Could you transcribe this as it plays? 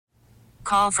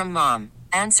Call from mom.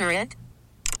 Answer it.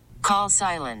 Call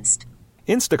silenced.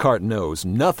 Instacart knows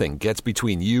nothing gets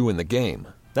between you and the game.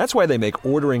 That's why they make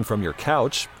ordering from your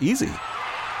couch easy.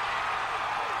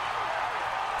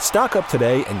 Stock up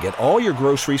today and get all your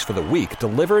groceries for the week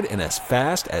delivered in as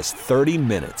fast as 30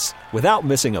 minutes without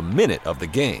missing a minute of the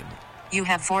game. You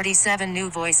have 47 new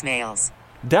voicemails.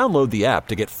 Download the app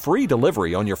to get free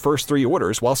delivery on your first 3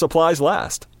 orders while supplies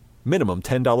last. Minimum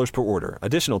 $10 per order.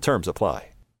 Additional terms apply.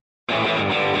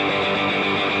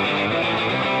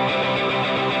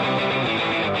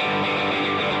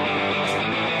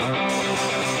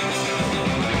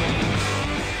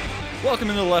 Welcome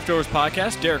into the Leftovers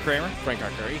Podcast. Derek Kramer, Frank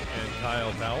Arcuri, and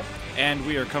Kyle Powell. And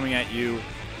we are coming at you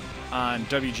on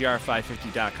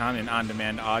WGR550.com and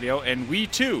on-demand audio. And we,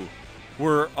 too,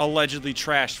 were allegedly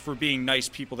trashed for being nice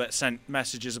people that sent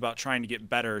messages about trying to get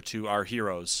better to our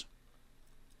heroes.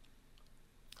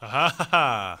 Ha ha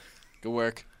ha. Good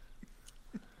work.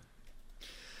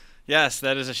 Yes,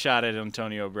 that is a shot at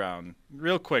Antonio Brown.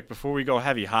 Real quick, before we go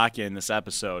heavy hockey in this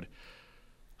episode,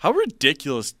 how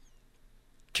ridiculous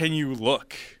can you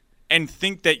look and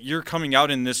think that you're coming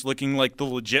out in this looking like the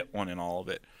legit one in all of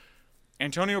it?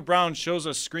 Antonio Brown shows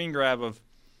a screen grab of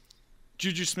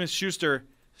Juju Smith-Schuster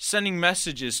sending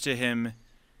messages to him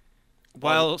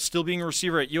while still being a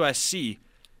receiver at USC,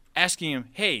 asking him,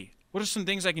 hey, what are some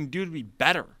things I can do to be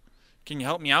better? Can you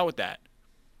help me out with that?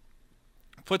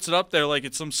 Puts it up there like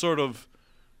it's some sort of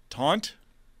taunt.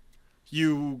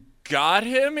 You got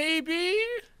him, AB?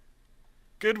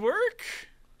 Good work.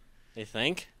 They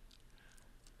think?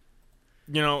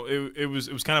 You know, it was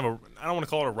kind of I don't want to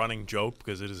call it a running joke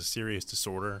because it is a serious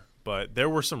disorder, but there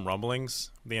were some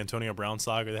rumblings. The Antonio Brown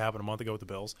saga that happened a month ago with the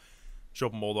Bills.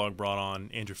 Chopin Bulldog brought on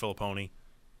Andrew Filipponi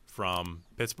from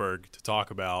Pittsburgh to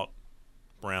talk about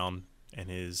Brown and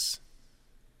his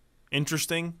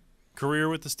interesting career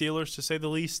with the Steelers, to say the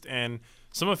least. And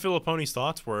some of Filipponi's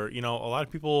thoughts were, a lot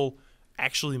of people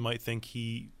actually might think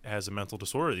he has a mental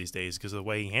disorder these days because of the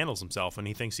way he handles himself, and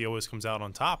he thinks he always comes out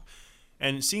on top.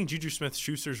 And seeing Juju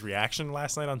Smith-Schuster's reaction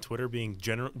last night on Twitter, being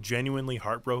genuinely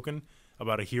heartbroken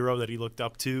about a hero that he looked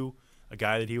up to, a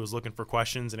guy that he was looking for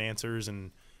questions and answers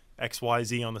and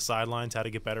XYZ on the sidelines, how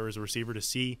to get better as a receiver, to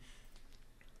see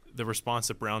the response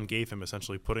that Brown gave him,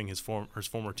 essentially putting his former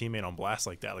teammate on blast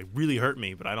like that, really hurt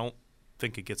me, but I don't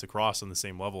think it gets across on the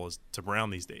same level as to Brown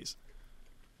these days.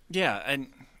 Yeah,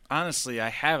 and honestly, I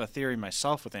have a theory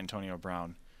myself with Antonio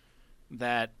Brown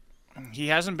that he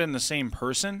hasn't been the same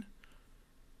person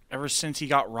ever since he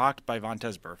got rocked by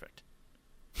Vontaze Burfict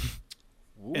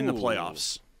in the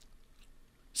playoffs.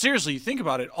 Seriously, think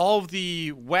about it. All of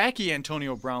the wacky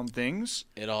Antonio Brown things,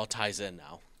 it all ties in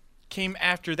now, came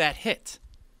after that hit.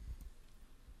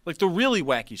 Like the really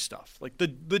wacky stuff. Like the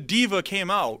diva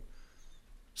came out,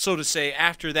 so to say,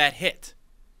 after that hit.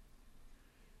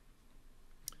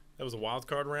 That was a wild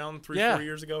card round 4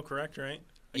 years ago, correct? Right?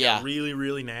 Yeah. Got really,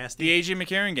 really nasty. The A.J.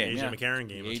 McCarron game. A.J. McCarron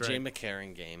game. That's A.J. right.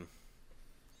 McCarron game.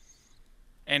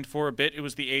 And for a bit, it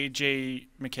was the A.J.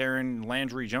 McCarron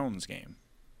Landry Jones game.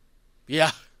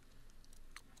 Yeah.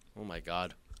 Oh my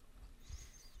God.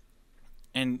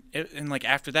 And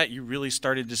after that, you really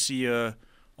started to see a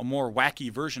more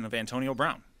wacky version of Antonio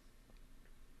Brown.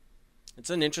 It's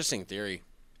an interesting theory.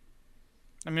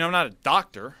 I mean, I'm not a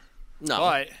doctor. No.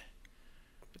 But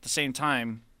at the same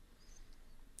time,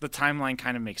 the timeline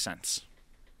kind of makes sense.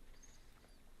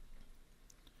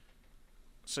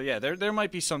 So, yeah, there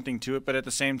might be something to it, but at the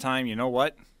same time, you know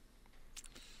what?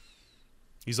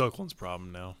 He's Oakland's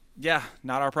problem now. Yeah,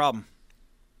 not our problem.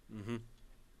 Mm-hmm.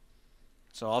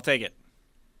 So I'll take it.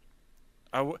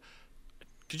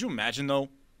 Could you imagine, though,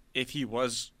 if he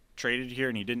was traded here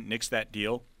and he didn't nix that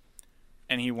deal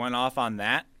and he went off on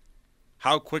that,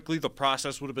 how quickly the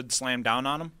process would have been slammed down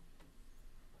on him?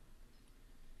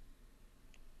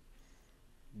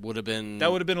 That would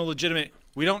have been a legitimate,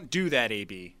 we don't do that,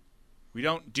 AB. We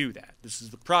don't do that. This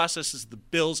is the process. This is the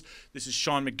Bills. This is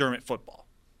Sean McDermott football.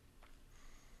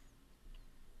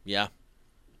 Yeah.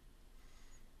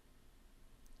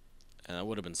 And that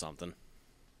would have been something.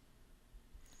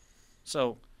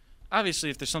 So, obviously,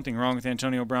 if there's something wrong with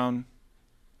Antonio Brown,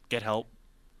 get help.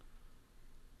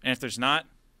 And if there's not,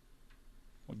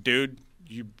 well, dude,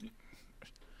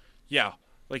 yeah,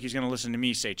 like he's going to listen to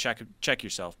me say, check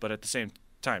yourself. But at the same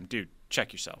time, dude,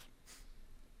 check yourself.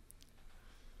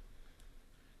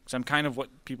 Because I'm kind of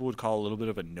what people would call a little bit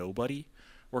of a nobody.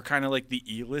 We're kind of like the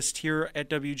E-list here at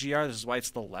WGR. This is why it's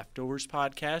the Leftovers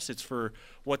podcast. It's for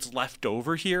what's left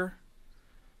over here.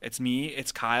 It's me,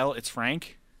 it's Kyle, it's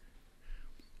Frank.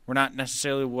 We're not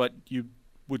necessarily what you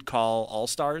would call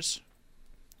all-stars.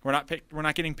 We're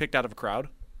not getting picked out of a crowd.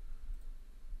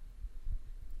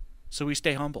 So we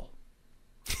stay humble.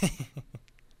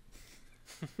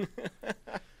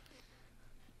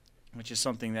 Which is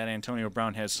something that Antonio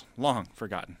Brown has long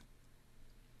forgotten.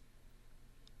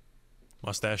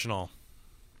 Mustache and all.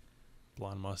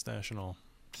 Blonde mustache and all.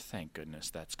 Thank goodness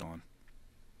that's gone.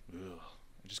 Ugh.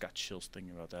 I just got chills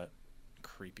thinking about that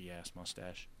creepy ass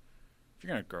mustache. If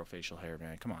you're gonna grow facial hair,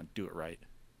 man, come on, do it right.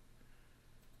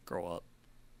 Grow up.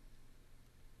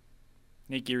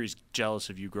 Nate Geary's jealous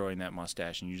of you growing that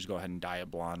mustache, and you just go ahead and dye it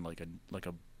blonde like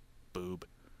a boob.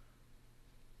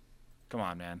 Come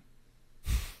on, man.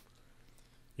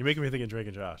 You're making me think of Drake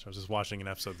and Josh. I was just watching an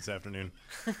episode this afternoon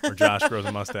where Josh grows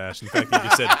a mustache. In fact, you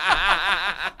just said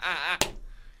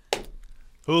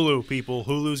Hulu, people.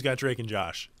 Hulu's got Drake and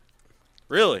Josh.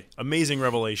 Really? Amazing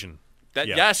revelation. That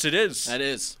Yeah. Yes, it is. That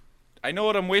is. I know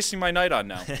what I'm wasting my night on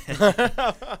now.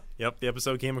 Yep, the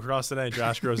episode came across today.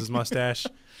 Josh grows his mustache.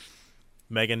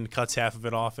 Megan cuts half of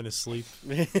it off in his sleep.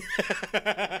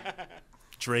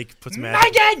 Drake puts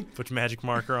magic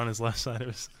marker on his left side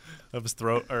of his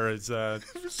throat or his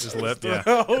lip.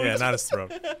 Yeah, not his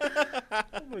throat.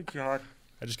 Oh my god.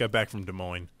 I just got back from Des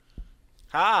Moines.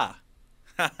 Ha!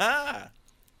 Ha ha!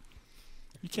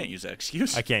 You can't use that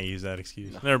excuse. I can't use that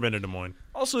excuse. Never been to Des Moines.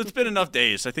 Also, it's been enough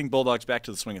days. I think Bulldog's back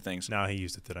to the swing of things. No, he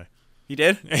used it today. He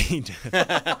did? He did. Good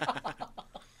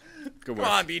Come work.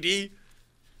 on, BD.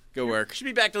 Good work. Should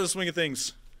be back to the swing of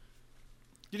things.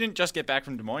 You didn't just get back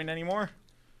from Des Moines anymore.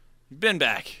 You've been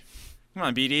back. Come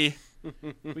on, BD.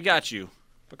 We got you.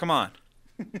 But come on.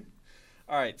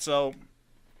 All right, so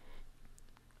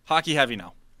hockey heavy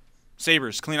now.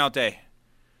 Sabres, clean out day.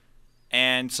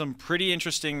 And some pretty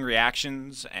interesting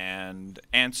reactions and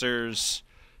answers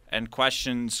and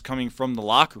questions coming from the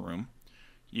locker room.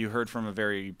 You heard from a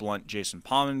very blunt Jason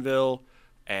Pominville,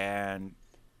 and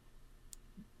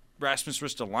Rasmus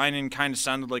Ristolainen kind of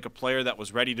sounded like a player that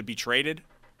was ready to be traded,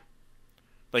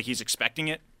 like he's expecting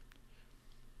it.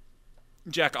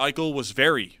 Jack Eichel was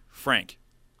very frank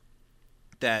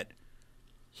that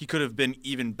he could have been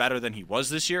even better than he was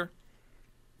this year.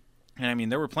 And I mean,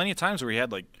 there were plenty of times where he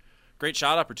had like great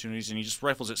shot opportunities and he just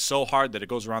rifles it so hard that it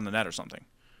goes around the net or something.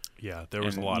 Yeah, there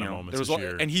was a lot of moments this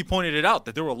year. And he pointed it out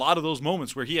that there were a lot of those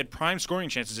moments where he had prime scoring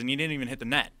chances and he didn't even hit the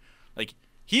net. Like,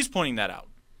 he's pointing that out,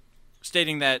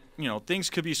 stating that,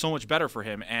 things could be so much better for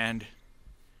him. And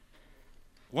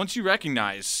once you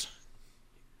recognize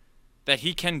that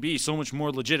he can be so much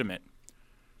more legitimate,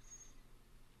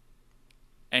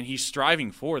 and he's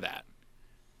striving for that,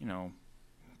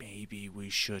 maybe we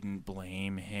shouldn't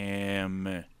blame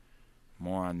him.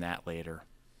 More on that later.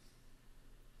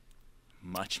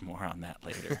 Much more on that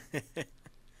later.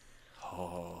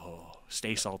 Oh,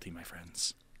 stay salty, my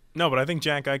friends. No, but I think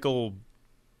Jack Eichel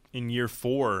in year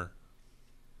 4,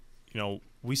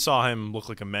 we saw him look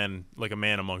like a man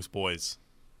amongst boys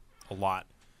a lot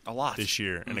this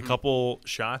year. And a couple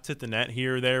shots at the net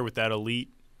here or there with that elite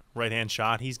right-hand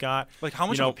shot he's got. Like, how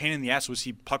much of a pain in the ass was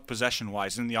he puck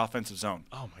possession-wise in the offensive zone?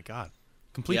 Oh, my God.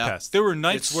 Complete Yeah. pest. There were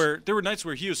nights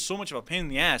where he was so much of a pain in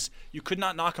the ass, you could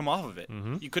not knock him off of it.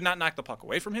 You could not knock the puck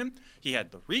away from him. He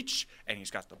had the reach, and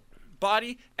he's got the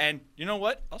body, and you know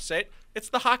what? I'll say it. It's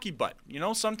the hockey butt.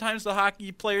 Sometimes the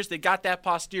hockey players, they got that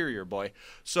posterior, boy.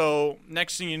 So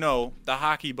next thing you know, the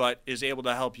hockey butt is able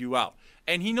to help you out.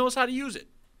 And he knows how to use it.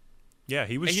 Yeah,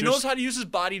 he knows how to use his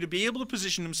body to be able to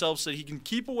position himself so that he can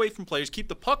keep away from players, keep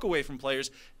the puck away from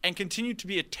players, and continue to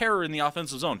be a terror in the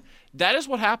offensive zone. That is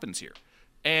what happens here.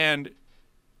 And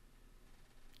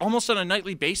almost on a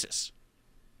nightly basis.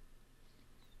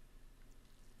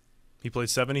 He played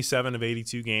 77 of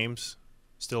 82 games,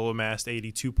 still amassed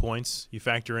 82 points. You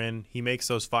factor in he makes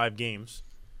those 5 games,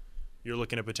 you're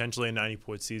looking at potentially a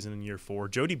 90-point season in year 4.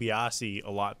 Joe DiBiase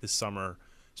a lot this summer,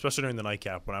 especially during the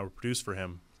nightcap when I would produce for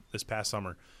him this past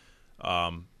summer,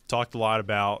 talked a lot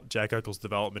about Jack Eichel's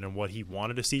development and what he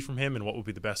wanted to see from him and what would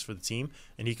be the best for the team.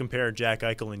 And he compared Jack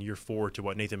Eichel in year 4 to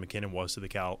what Nathan McKinnon was to the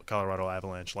Colorado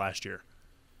Avalanche last year.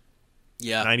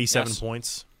 Yeah. 97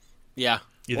 points. Yeah.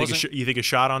 You think a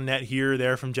shot on net here or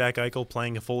there from Jack Eichel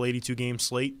playing a full 82-game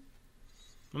slate?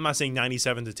 I'm not saying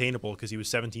 97 is attainable because he was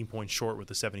 17 points short with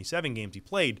the 77 games he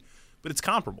played, but it's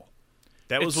comparable.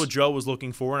 That was what Joe was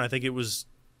looking for, and I think it was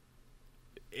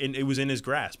in his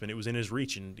grasp, and it was in his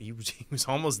reach, and he was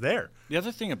almost there. The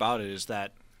other thing about it is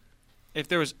that if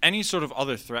there was any sort of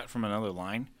other threat from another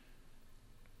line,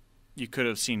 you could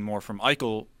have seen more from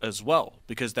Eichel as well,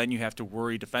 because then you have to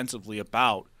worry defensively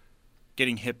about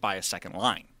getting hit by a second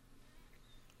line.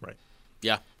 Right.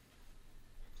 Yeah.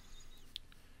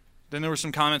 Then there were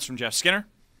some comments from Jeff Skinner.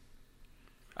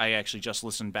 I actually just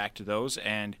listened back to those,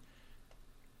 and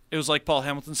it was like Paul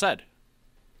Hamilton said.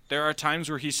 There are times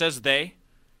where he says they,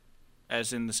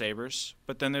 as in the Sabres,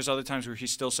 but then there's other times where he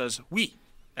still says we,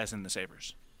 as in the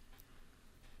Sabres.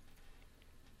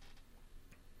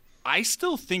 I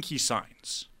still think he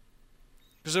signs.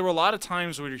 Because there were a lot of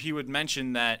times where he would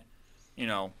mention that,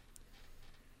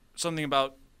 something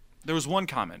about, there was one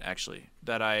comment actually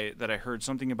that I heard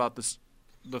something about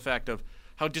the fact of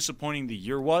how disappointing the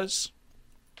year was.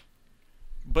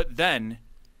 But then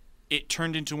it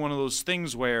turned into one of those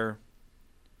things where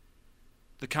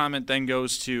the comment then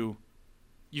goes to,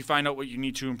 you find out what you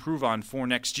need to improve on for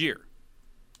next year.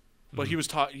 But he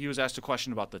was asked a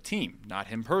question about the team, not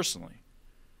him personally.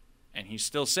 And he's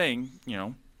still saying,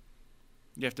 you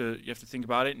have to think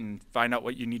about it and find out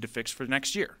what you need to fix for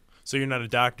next year. So you're not a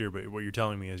doctor, but what you're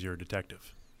telling me is you're a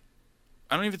detective.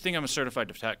 I don't even think I'm a certified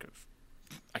detective.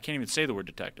 I can't even say the word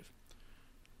detective.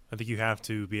 I think you have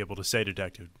to be able to say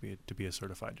detective to be a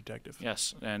certified detective.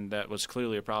 Yes, and that was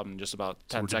clearly a problem just about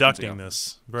 10 we're seconds deducting ago.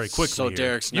 this very quickly. So here.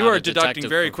 Derek's not You are a deducting detective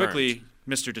very confirmed. quickly,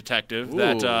 Mr. Detective, Ooh.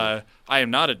 that I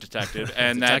am not a detective,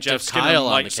 and that Detective Jeff Skinner Kyle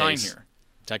on might the sign case. here.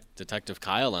 Detective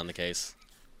Kyle on the case.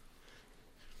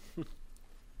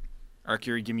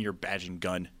 Arcury, give me your badge and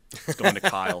gun. It's going to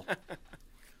Kyle.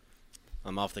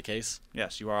 I'm off the case.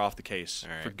 Yes, you are off the case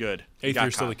All right. for good. You Eighth got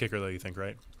year's still Kyle. the kicker, though, you think,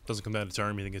 right? Doesn't come down to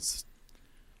term. You think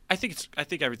I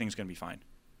think everything's going to be fine.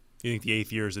 you think the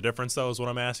 8th year is the difference, though, is what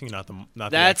I'm asking, not the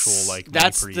That's actual, money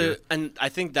that's per year. and I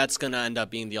think that's going to end up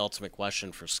being the ultimate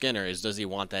question for Skinner is does he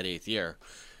want that 8th year?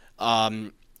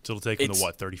 So it'll take him to it's-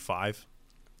 what, 35?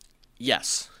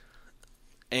 Yes,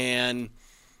 and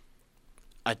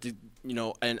I think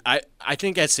I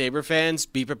think as Sabre fans,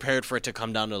 be prepared for it to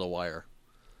come down to the wire.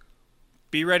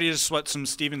 Be ready to sweat some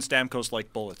Steven Stamkos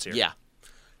like bullets here. Yeah,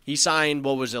 he signed.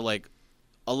 What was it like?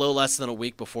 A little less than a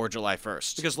week before July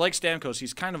 1st. Because like Stamkos,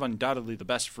 he's kind of undoubtedly the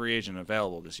best free agent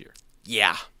available this year.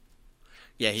 Yeah,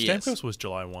 he Stamkos is. was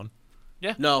July 1.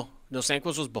 No,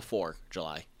 Stamkos was before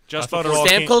July. Just I thought it before all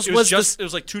came- Stamkos it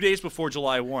was like 2 days before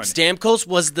July 1. Stamkos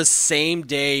was the same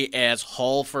day as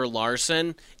Hull for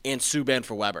Larson and Subban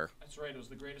for Weber. That's right. It was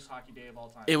the greatest hockey day of all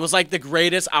time. It was like the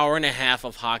greatest hour and a half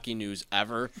of hockey news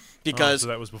ever because So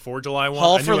that was before July 1?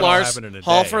 Hull I knew for it all happened in a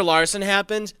Hull day. for Larson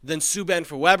happened, then Subban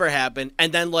for Weber happened,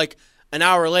 and then like an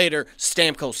hour later,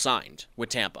 Stamkos signed with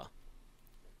Tampa.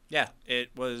 Yeah, it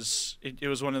was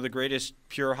one of the greatest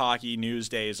pure hockey news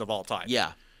days of all time.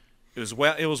 Yeah. It was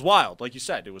wild, like you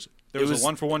said. There was a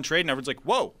 1-for-1 trade, and everyone's like,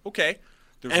 "Whoa, okay."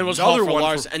 There And it was Hull another for one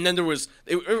Larson, and then there was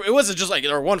it wasn't just like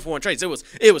there were 1-for-1 trades.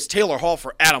 It was Taylor Hall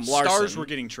for Adam Larson. Stars were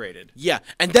getting traded. Yeah,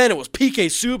 and then it was PK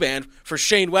Subban for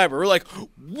Shane Weber. We're like,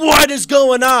 what is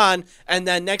going on? And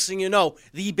then next thing you know,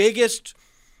 the biggest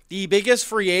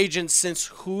free agent since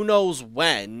who knows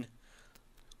when,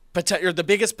 or the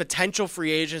biggest potential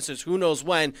free agent since who knows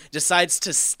when, decides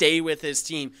to stay with his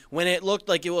team when it looked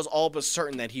like it was all but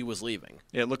certain that he was leaving.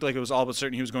 Yeah, it looked like it was all but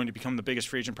certain he was going to become the biggest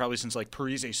free agent probably since like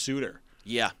Parise Suter.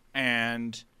 Yeah.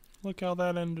 And Look how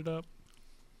that ended up.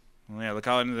 well, yeah, look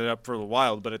how it ended up for the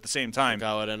Wild, but at the same time, Look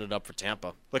how it ended up for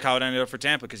Tampa. look how it ended up for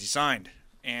Tampa because he signed.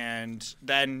 And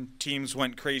then teams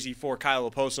went crazy for Kyle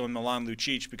Oposo and Milan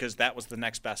Lucic because that was the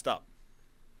next best up.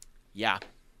 Yeah.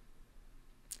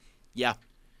 Yeah.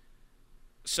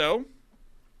 So,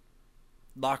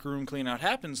 locker room cleanout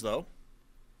happens, though.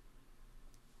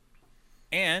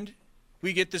 And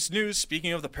we get this news,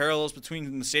 speaking of the parallels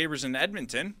between the Sabres and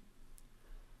Edmonton,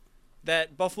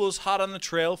 that Buffalo's hot on the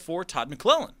trail for Todd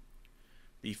McClellan,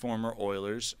 the former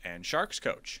Oilers and Sharks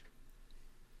coach.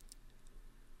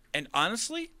 And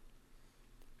honestly,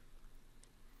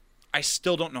 I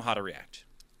still don't know how to react.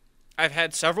 I've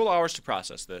had several hours to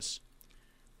process this,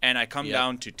 and I come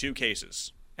down to two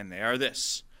cases, and they are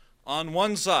this. On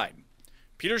one side,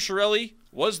 Peter Chiarelli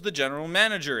was the general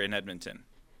manager in Edmonton.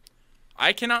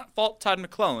 I cannot fault Todd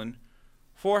McClellan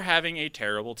for having a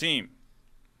terrible team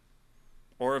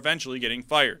or eventually getting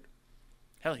fired.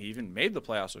 Hell, he even made the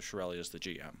playoffs with Chiarelli as the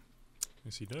GM.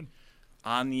 Yes, he did.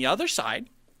 On the other side,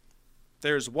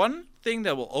 there's one thing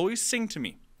that will always sing to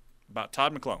me about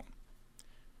Todd McClellan.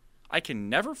 I can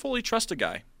never fully trust a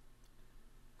guy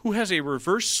who has a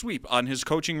reverse sweep on his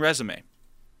coaching resume.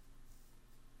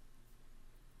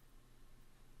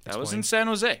 That was in San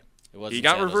Jose. It was He in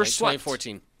got San Jose, reverse swept.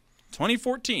 2014.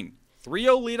 2014,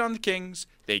 3-0 lead on the Kings.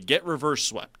 They get reverse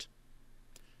swept.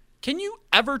 Can you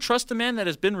ever trust a man that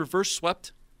has been reverse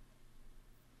swept?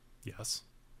 Yes.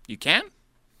 You can?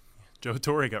 Joe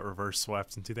Torre got reverse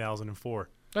swept in 2004.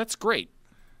 That's great.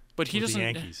 But he With the doesn't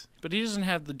Yankees. But he doesn't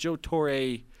have the Joe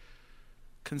Torre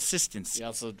consistency. He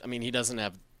also, he doesn't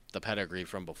have the pedigree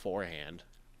from beforehand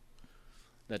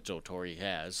that Joe Torre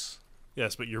has.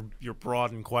 Yes, but your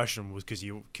broad in question was because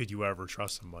could you ever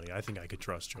trust somebody? I think I could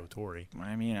trust Joe Torre.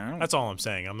 I mean, I don't. That's all I'm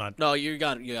saying. I'm not. No, you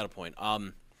got a point.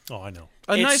 Oh, I know.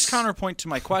 A nice It's- counterpoint to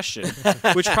my question,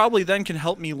 which probably then can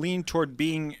help me lean toward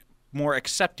being more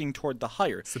accepting toward the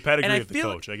hire. It's the pedigree And I of the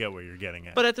feel- coach. I get where you're getting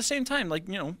at. But at the same time, like,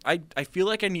 you know, I feel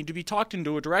like I need to be talked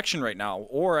into a direction right now,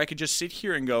 or I could just sit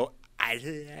here and go, I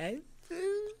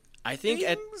think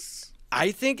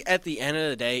at the end of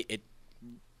the day, it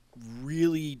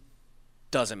really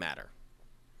doesn't matter.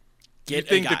 you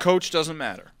think the guy. coach doesn't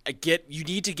matter. You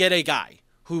need to get a guy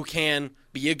who can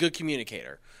be a good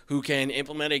communicator, who can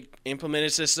implement a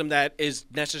system that is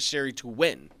necessary to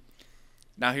win.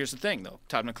 Now, here's the thing, though.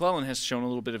 Todd McClellan has shown a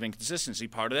little bit of inconsistency,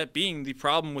 part of that being the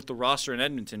problem with the roster in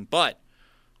Edmonton. But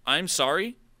I'm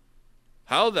sorry,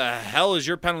 how the hell is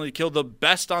your penalty kill the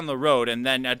best on the road and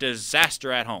then a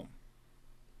disaster at home?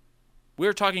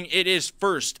 We're talking it is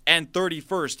first and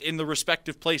 31st in the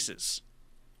respective places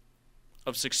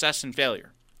of success and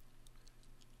failure.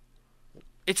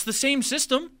 It's the same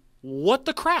system. What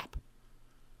the crap?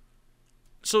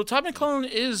 So Todd McClellan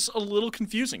is a little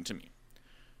confusing to me.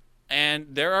 And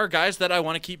there are guys that I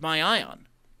want to keep my eye on.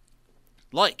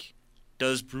 Like,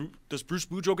 does Bruce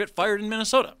Boudreau get fired in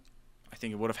Minnesota? I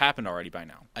think it would have happened already by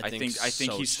now. I think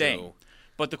so, he's staying. too.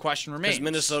 But the question remains. Because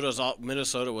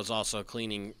Minnesota was also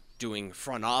doing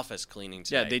front office cleaning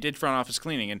today. Yeah, they did front office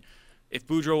cleaning. And if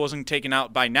Boudreau wasn't taken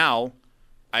out by now,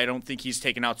 I don't think he's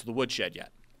taken out to the woodshed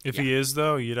yet. if he is,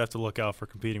 though, you'd have to look out for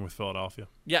competing with Philadelphia.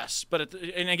 Yes, but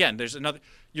and again, there's another.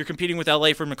 You're competing with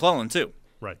LA for McClellan too.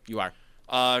 Right. You are.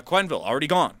 Quenneville already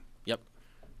gone. Yep.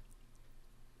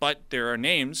 But there are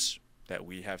names that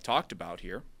we have talked about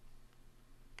here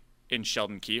in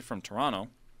Sheldon Keefe from Toronto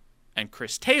and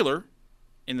Chris Taylor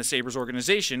in the Sabres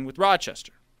organization with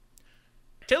Rochester.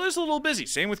 Taylor's a little busy.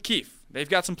 Same with Keefe. They've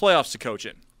got some playoffs to coach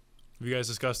in. Have you guys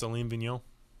discussed Alain Vigneault?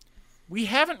 We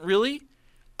haven't really.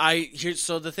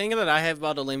 So the thing that I have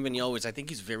about Alain Vigneault is I think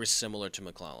he's very similar to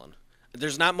McClellan.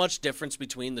 There's not much difference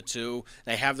between the two.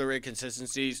 They have their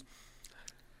inconsistencies.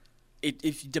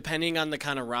 If depending on the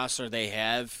kind of roster they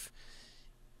have,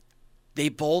 they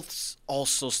both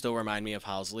also still remind me of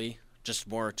Housley.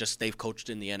 Just they've coached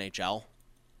in the NHL.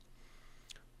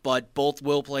 But both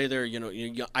will play their,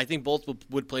 I think both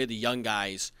would play the young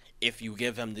guys if you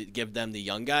give them the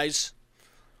young guys.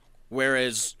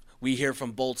 Whereas we hear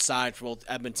from both sides, from both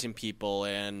Edmonton people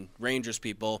and Rangers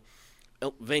people,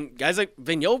 guys like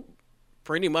Vigneault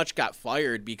pretty much got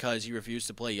fired because he refused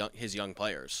to play his young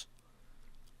players.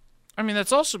 I mean,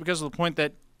 that's also because of the point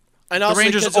that And the also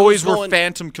Rangers because it always was were going-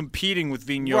 phantom competing with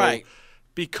Vigneault Right.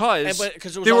 because And- but-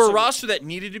 'cause it was they were a also- roster that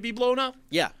needed to be blown up.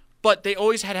 Yeah. But they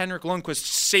always had Henrik Lundqvist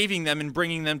saving them and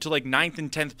bringing them to like 9th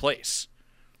and 10th place.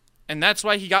 And that's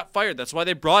why he got fired. That's why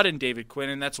they brought in David Quinn,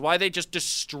 and that's why they just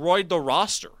destroyed the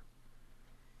roster.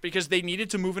 Because they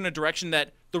needed to move in a direction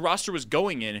that the roster was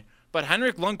going in, but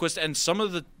Henrik Lundqvist and some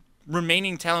of the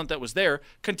remaining talent that was there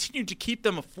continued to keep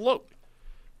them afloat.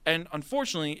 And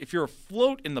unfortunately, if you're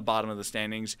afloat in the bottom of the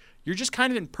standings, you're just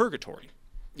kind of in purgatory.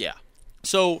 Yeah.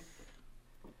 So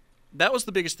that was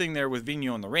the biggest thing there with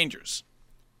Vigneault and the Rangers.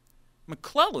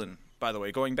 McClellan, by the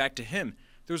way, going back to him,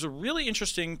 there was a really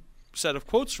interesting set of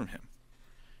quotes from him.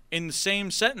 In the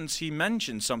same sentence, he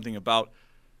mentioned something about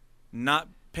not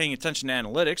paying attention to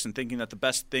analytics and thinking that the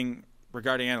best thing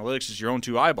regarding analytics is your own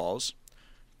two eyeballs.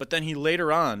 But then he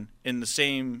later on, in the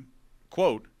same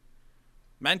quote,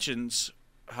 mentions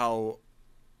how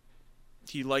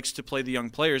he likes to play the young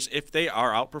players if they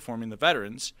are outperforming the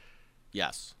veterans,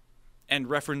 Yes. and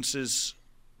references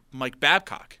Mike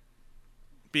Babcock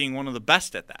being one of the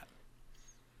best at that.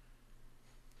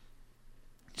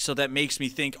 So that makes me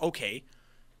think, okay,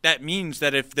 that means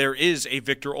that if there is a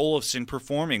Victor Olofsson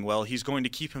performing well, he's going to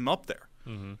keep him up there.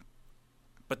 Mm-hmm.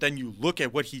 But then you look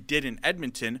at what he did in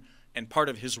Edmonton and part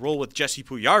of his role with Jesse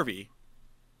Puljujarvi,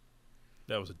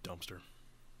 That was a dumpster.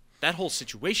 that whole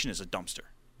situation is a dumpster.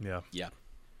 Yeah. Yeah.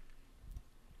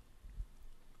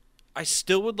 I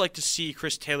still would like to see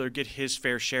Chris Taylor get his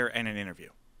fair share and an interview.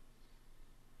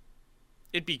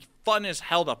 It'd be fun as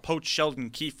hell to poach Sheldon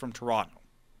Keefe from Toronto.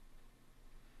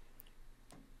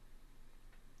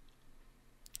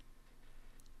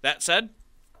 That said,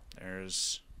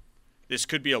 this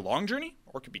could be a long journey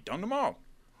or it could be done tomorrow.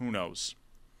 Who knows?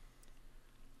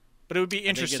 But it would be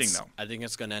interesting, though. I think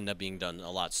it's going to end up being done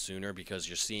a lot sooner because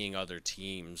you're seeing other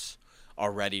teams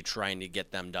already trying to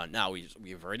get them done. Now,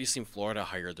 we've already seen Florida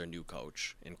hire their new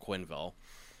coach in Quenneville.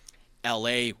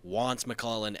 LA wants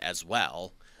McClellan as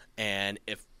well. And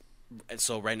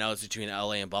so right now it's between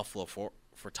LA and Buffalo for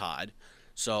Todd.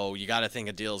 So you got to think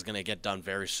a deal is going to get done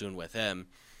very soon with him.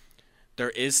 there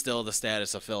is still the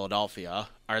status of Philadelphia.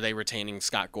 Are they retaining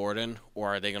Scott Gordon,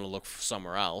 or are they going to look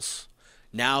somewhere else?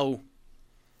 Now,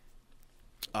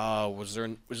 was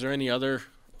there any other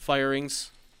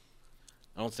firings?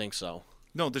 I don't think so.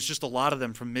 No, there's just a lot of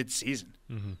them from mid-season.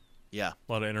 Yeah.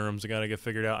 A lot of interims that got to get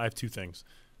figured out. I have two things.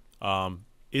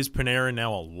 Is Panarin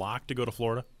now a lock to go to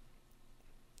Florida?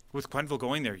 With Quenneville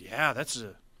going there, yeah, that's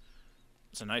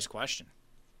a nice question.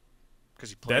 Because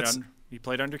he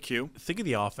played under Q. Think of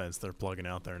the offense they're plugging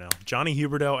out there now. Johnny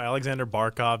Huberdeau, Alexander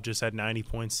Barkov just had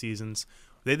 90-point seasons.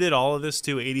 They did all of this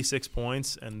too, 86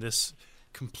 points, and this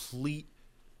complete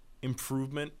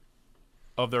improvement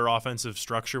of their offensive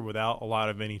structure without a lot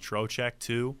of any Trocheck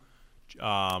too.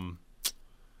 The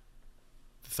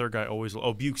third guy always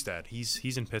Bukestad.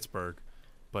 He's in Pittsburgh,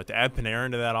 but to add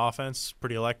Panarin to that offense,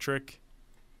 pretty electric.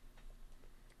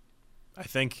 I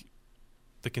think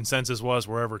the consensus was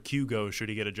wherever Q goes, should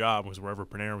he get a job, was wherever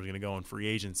Panarin was going to go in free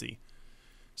agency.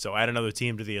 So add another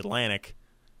team to the Atlantic.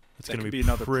 It's going to be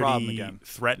another problem pretty again.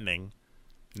 threatening.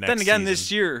 Then again, season.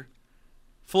 this year,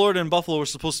 Florida and Buffalo were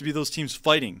supposed to be those teams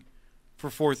fighting for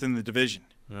fourth in the division.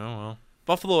 Oh, well.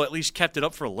 Buffalo at least kept it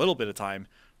up for a little bit of time.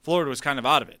 Florida was kind of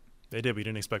out of it. They did. We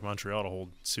didn't expect Montreal to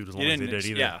hold suit as long as they did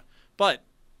either. Yeah, but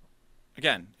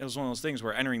again, it was one of those things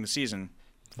where entering the season,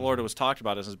 Florida was talked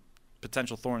about as a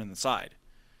potential thorn in the side,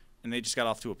 and they just got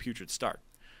off to a putrid start.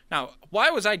 Now, why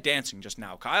was I dancing just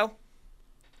now, Kyle?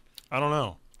 I don't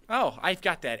know. Oh, I've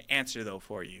got that answer, though,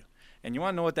 for you. And you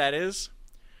want to know what that is?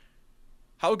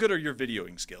 How good are your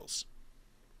videoing skills?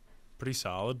 Pretty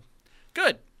solid.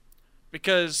 Good.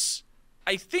 Because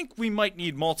I think we might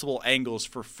need multiple angles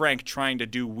for Frank trying to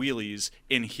do wheelies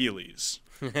in Heelys.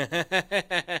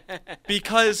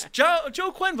 Because Joe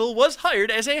Quenneville was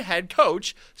hired as a head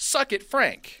coach. Suck it,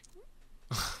 Frank.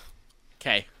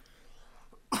 Okay.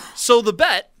 So the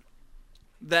bet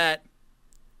that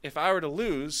if I were to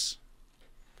lose,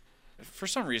 for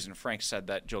some reason Frank said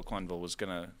that Joe Quenneville was going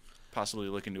to possibly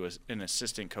look into an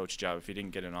assistant coach job if he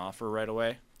didn't get an offer right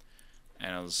away.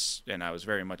 And I was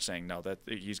very much saying no, that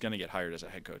he's going to get hired as a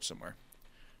head coach somewhere.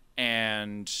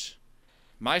 And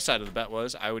my side of the bet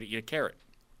was I would eat a carrot.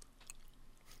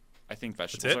 I think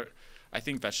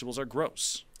vegetables are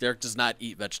gross. Derek does not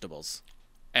eat vegetables.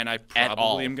 And I At all.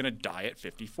 probably am going to die at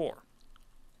 54.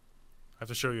 I have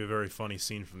to show you a very funny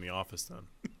scene from The Office then.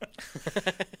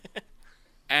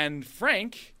 And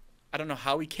Frank, I don't know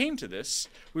how he came to this.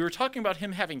 We were talking about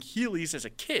him having Heelys as a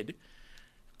kid.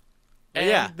 And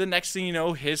Yeah. the next thing you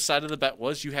know, his side of the bet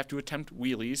was you have to attempt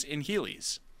wheelies in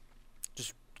Heelys.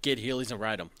 Just get Heelys and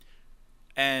ride them.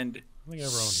 And think everyone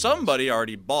does. somebody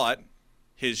already bought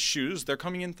his shoes. They're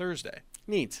coming in Thursday.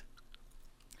 Neat.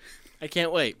 I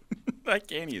can't wait. I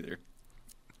can't either.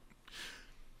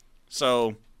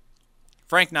 So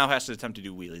Frank now has to attempt to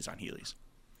do wheelies on Heelys.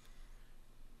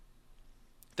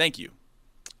 Thank you,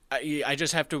 I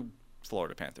just have to.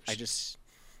 Florida Panthers. I just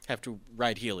have to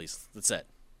ride Heelys. That's it.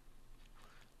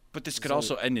 But this could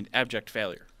also end in abject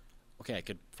failure. Okay, I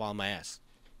could fall on my ass.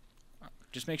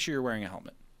 Just make sure you're wearing a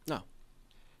helmet. No, What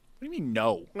do you mean,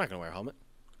 no? I'm not gonna wear a helmet.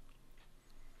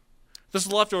 This is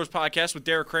the Leftovers podcast with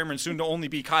Derek Kramer and soon to only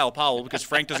be Kyle Powell because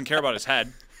Frank doesn't care about his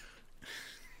head.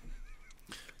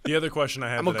 The other question I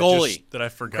had I'm a that goalie. that I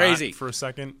forgot Crazy. for a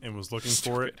second and was looking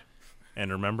for it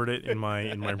and remembered it in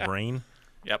my brain.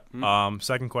 Yep.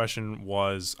 Second question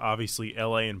was obviously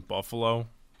LA and Buffalo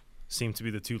seem to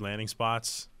be the two landing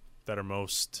spots that are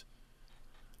most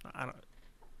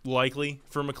likely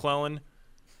for McClellan.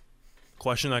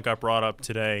 Question that got brought up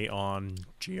today on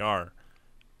GR.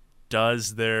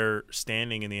 Does their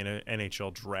standing in the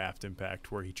NHL draft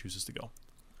impact where he chooses to go?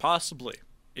 Possibly.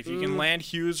 If you can land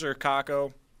Hughes or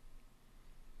Kakko.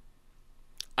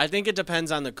 I think it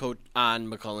depends on on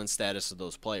McCullen's status of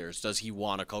those players. Does he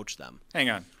want to coach them? Hang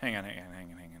on.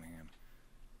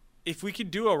 If we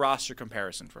could do a roster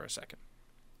comparison for a second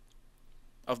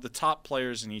of the top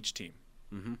players in each team.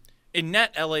 Mm-hmm. In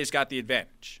net, LA's got the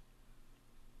advantage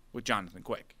with Jonathan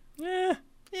Quick.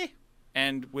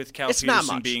 And with Cal It's not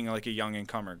Peterson much. being like a young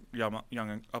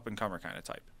up-and-comer kind of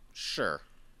type. Sure.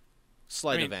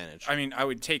 Slight advantage. I mean, I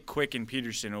would take Quick and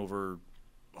Peterson over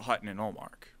Hutton and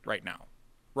Olmark right now.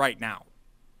 Right now.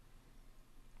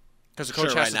 Because a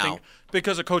coach Sure, has right to now. think.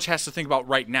 Because a coach has to think about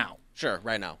right now. Sure,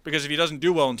 right now. Because if he doesn't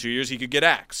do well in 2 years, he could get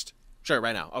axed. Sure,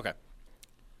 right now. Okay.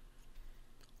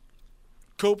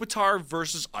 Kopitar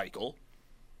versus Eichel.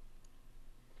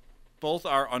 Both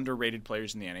are underrated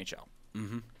players in the NHL.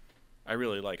 Mm-hmm. I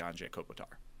really like Andrei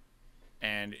Kopitar.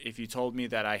 And if you told me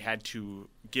that I had to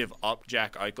give up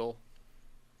Jack Eichel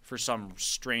for some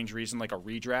strange reason, like a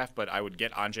redraft, but I would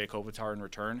get Andrei Kopitar in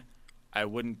return, I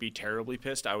wouldn't be terribly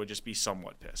pissed. I would just be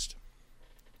somewhat pissed.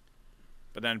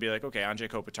 But then it'd be like, okay, Anze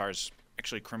Kopitar is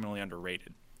actually criminally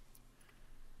underrated.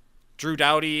 Drew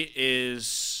Doughty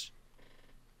is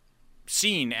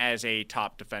seen as a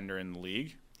top defender in the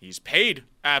league. He's paid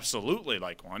absolutely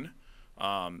like one,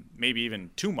 maybe even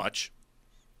too much.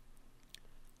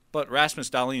 But Rasmus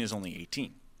Dahlin is only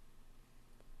 18.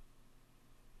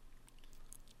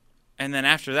 And then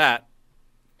after that,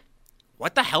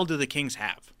 what the hell do the Kings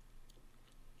have?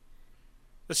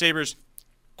 The Sabres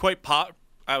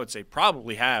I would say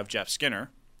probably have Jeff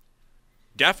Skinner.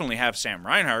 Definitely have Sam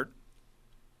Reinhart.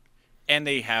 And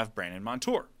they have Brandon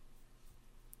Montour.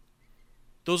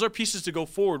 Those are pieces to go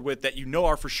forward with that you know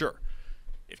are for sure.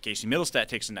 If Casey Middlestat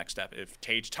takes the next step, if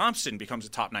Tage Thompson becomes a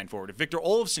top 9 forward, if Victor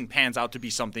Olofsson pans out to be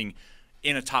something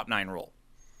in a top 9 role,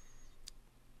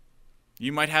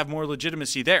 you might have more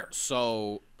legitimacy there.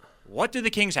 So, what do the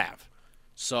Kings have?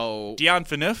 So Dion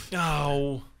Phaneuf?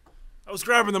 No. I was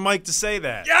grabbing the mic to say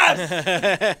that.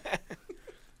 Yes!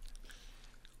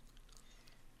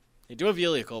 they do have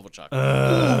Ilya Kovalchuk.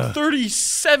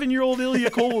 37-year-old Ilya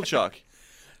Kovalchuk.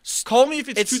 Call me if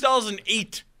it's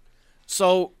 2008.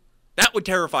 So That would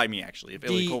terrify me, actually, if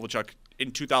Ilya The- Kovalchuk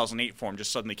in 2008 form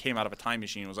just suddenly came out of a time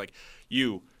machine and was like,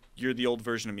 you're the old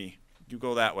version of me. You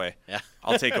go that way. Yeah.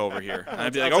 I'll take over here. And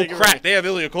I'd be like, I'll oh, take it crap, from- they have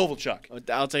Ilya Kovalchuk.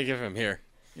 I'll take it from here.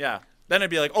 Yeah. Then I'd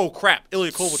be like, oh, crap,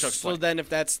 Ilya Kovalchuk's So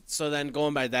playing. then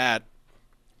going by that,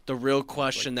 the real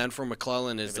question then for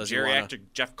McClellan is, A does he want geriatric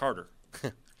Jeff Carter.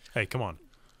 Hey, come on.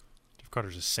 Jeff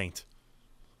Carter's a saint.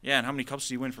 Yeah, and how many cups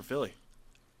did he win for Philly?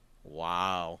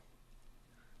 Wow.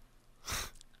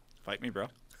 Fight me, bro.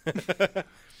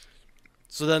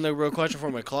 So then the real question for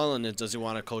McClellan is, does he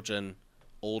want to coach an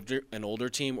older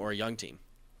team or a young team?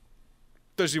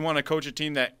 Does he want to coach a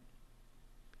team that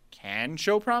can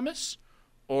show promise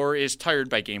or is tired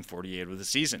by game 48 of the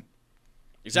season?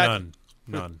 Exactly.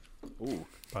 None. Ooh.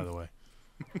 By the way.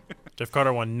 Jeff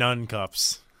Carter won none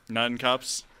cups. None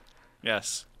cups?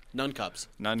 Yes. None cups.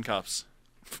 None cups.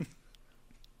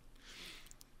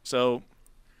 So,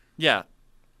 yeah.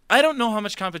 I don't know how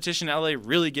much competition LA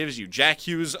really gives you, Jack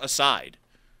Hughes aside.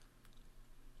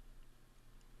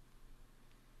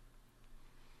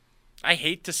 I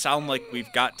hate to sound like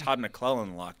we've got Todd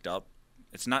McClellan locked up.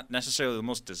 It's not necessarily the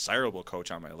most desirable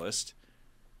coach on my list.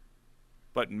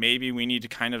 But maybe we need to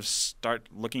kind of start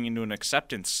looking into an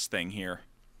acceptance thing here.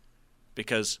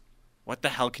 Because what the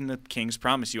hell can the Kings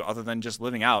promise you other than just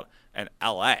living out in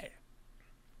LA?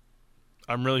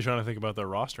 I'm really trying to think about their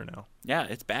roster now. Yeah,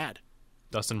 it's bad.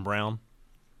 Dustin Brown.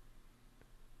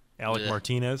 Alec Yeah.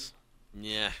 Martinez.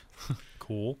 Yeah.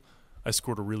 Cool. I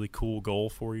scored a really cool goal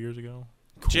 4 years ago.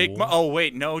 Cool. Jake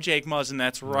Jake Muzzin,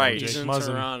 that's right. Jake He's in Muzzin.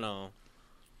 Toronto.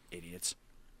 Idiots.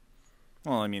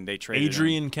 Well, I mean, they traded him.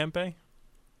 Adrian Kempe.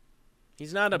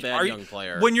 He's not a bad Are you- young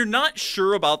player. When you're not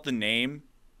sure about the name,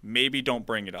 maybe don't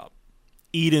bring it up.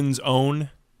 Eden's own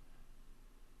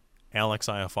Alex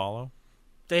Iafallo.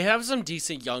 They have some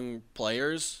decent young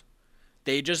players.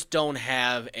 They just don't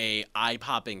have a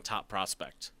eye-popping top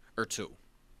prospect or two.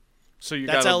 So you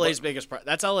That's got LA's biggest.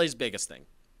 That's LA's biggest thing.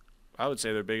 I would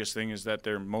say their biggest thing is that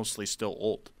they're mostly still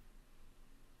old.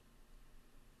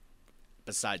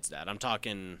 Besides that, I'm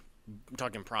talking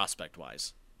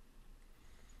prospect-wise.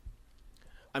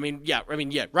 I mean, yeah,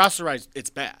 roster-wise, it's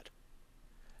bad.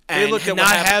 They And look at what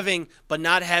not happened-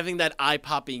 not having that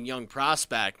eye-popping young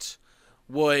prospect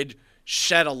would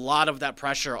shed a lot of that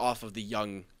pressure off of the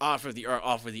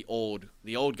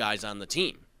old guys on the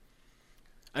team.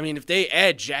 I mean, if they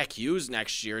add Jack Hughes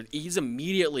next year, he's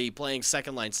immediately playing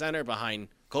second-line center behind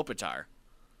Kopitar.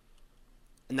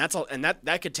 And that's all, and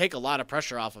that could take a lot of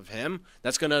pressure off of him.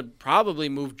 That's going to probably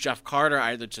move Jeff Carter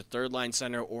either to third-line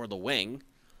center or the wing.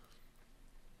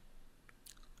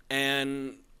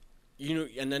 And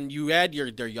and then you add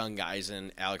their young guys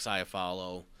in Alex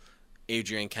Iafallo,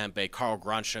 Adrian Kempe, Carl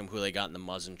Grunstrom, who they got in the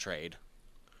Muzzin trade.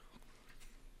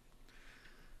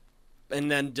 And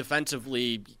then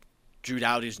defensively, Drew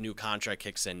Doughty's new contract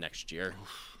kicks in next year.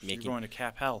 You're going to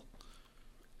cap hell.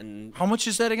 And How much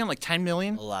is that again? Like 10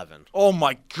 million? 11. Oh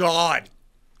my God!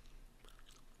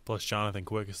 Plus Jonathan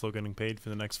Quick is still getting paid for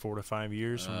the next 4 to 5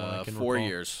 years. From what I can 4 recall.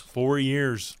 years 4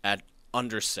 years. at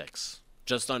under 6.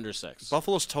 Just under 6.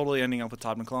 Buffalo's totally ending up with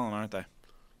Todd McClellan, aren't they?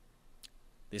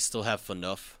 They still have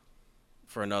Phaneuf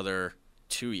for another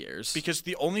 2 years. Because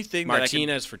the only thing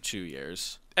Martinez for 2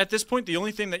 years. at this point, the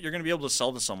only thing that you're going to be able to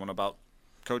sell to someone about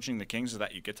coaching the Kings is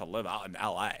that you get to live out in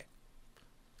LA.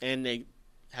 And they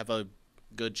have a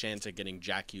good chance at getting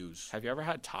Jack Hughes. Have you ever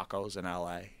had tacos in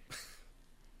LA?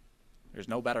 There's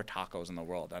no better tacos in the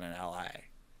world than in LA.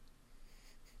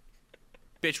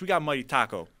 Bitch, we got Mighty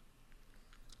Taco.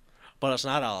 But it's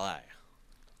not LA.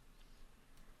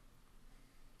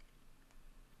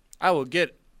 I will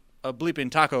get a bleeping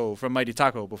taco from Mighty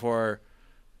Taco before.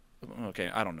 Okay,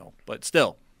 I don't know, but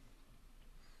still,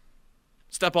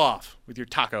 step off with your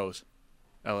tacos,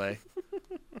 LA.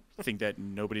 Think that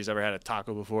nobody's ever had a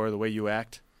taco before the way you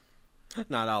act?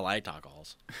 Not all I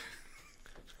tacos.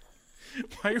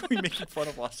 Why are we making fun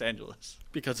of Los Angeles?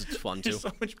 Because it's fun, too. It's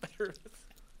so much better.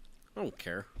 I don't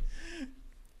care.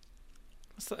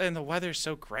 And the weather's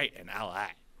so great in LA.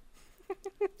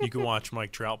 You can watch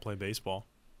Mike Trout play baseball.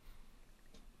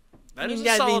 That is a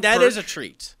that solid is perk. a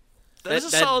treat. That is a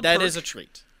solid That perk. is a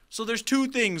treat. So there's two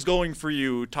things going for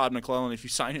you, Todd McClellan, if you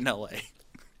sign in LA.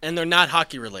 And they're not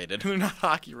hockey related. They're not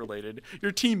hockey related.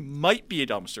 Your team might be a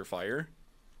dumpster fire.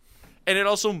 And it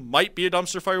also might be a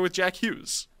dumpster fire with Jack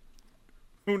Hughes.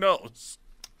 Who knows?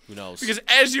 Who knows? Because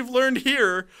as you've learned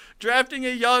here, drafting a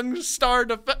young star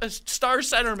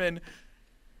centerman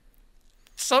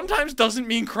sometimes doesn't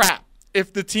mean crap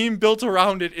if the team built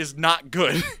around it is not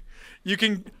good.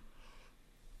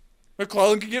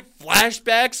 McClellan can get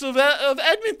flashbacks of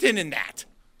Edmonton in that.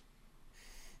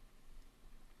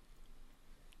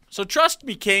 So trust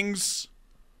me, Kings.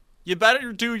 You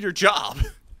better do your job.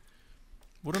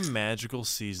 What a magical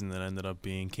season that ended up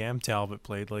being. Cam Talbot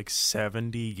played like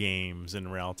 70 games en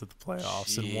route to the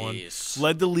playoffs and Jeez.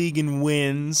 led the league in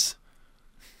wins.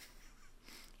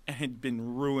 And had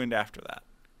been ruined after that.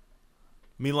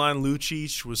 Milan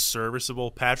Lucic was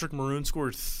serviceable. Patrick Maroon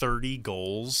scored 30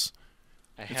 goals.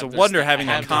 It's a wonder having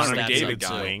I a have their Connor stats McDavid up,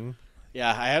 guy. too. Wing.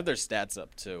 Yeah, I have their stats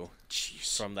up too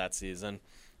Jeez. from that season.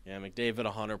 Yeah, McDavid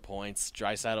 100 points,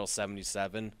 Draisaitl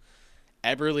 77,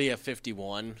 Eberle at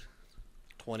 51,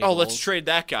 20 Oh, goals. let's trade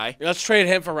that guy. Let's trade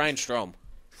him for Ryan Strome.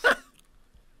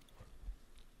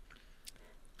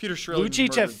 Peter Schrilling.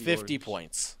 Lucic had murdered the 50 Oilers.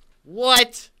 points.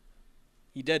 What?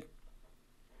 He did.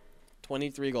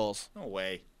 23 goals. No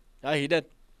way. Yeah, he did.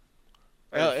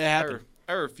 Well, it happened.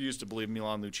 I refuse to believe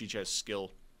Milan Lucic has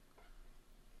skill.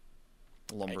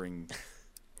 Lumbering,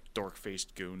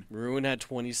 dork-faced goon. Maroon had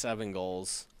 27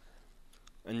 goals.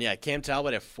 And yeah, Cam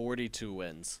Talbot had 42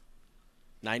 wins.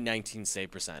 919 save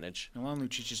percentage. Milan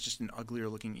Lucic is just an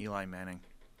uglier-looking Eli Manning.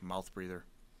 Mouth breather.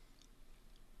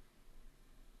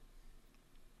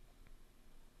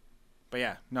 But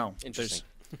yeah, no. Interesting.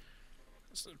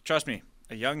 Trust me,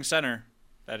 a young center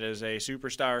that is a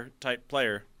superstar-type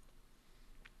player,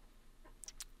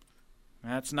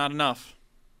 that's not enough.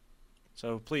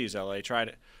 So please, LA, try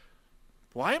to.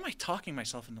 Why am I talking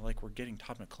myself into like we're getting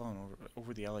Todd McClellan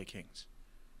over the LA Kings?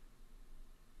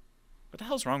 What the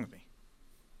hell's wrong with me?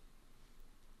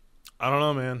 I don't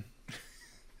know, man.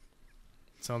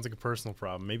 Sounds like a personal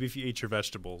problem. Maybe if you ate your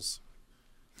vegetables,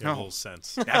 you have a No. little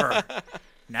sense. Never.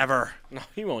 Never. No,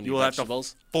 he won't You eat will have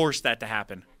vegetables. to force that to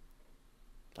happen.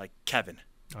 Like Kevin.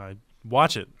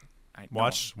 Watch it. I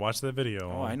know. Watch the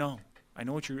video. Oh, I know. I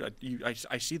know what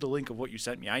I see the link of what you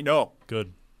sent me. I know.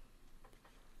 Good.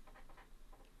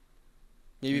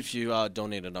 Maybe if you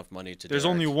donate enough money to There's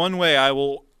Derek. only one way I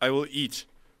will eat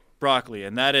broccoli,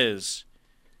 and that is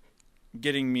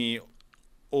getting me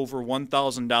over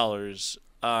 $1,000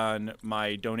 on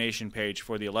my donation page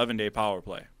for the 11-day power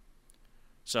play.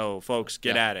 So, folks,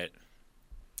 get Yeah. at it.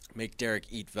 Make Derek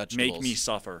eat vegetables. Make me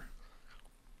suffer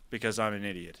because I'm an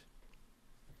idiot.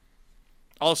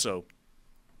 Also,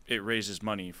 it raises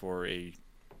money for a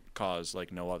cause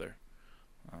like no other,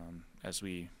 as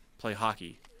we play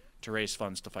hockey to raise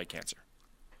funds to fight cancer.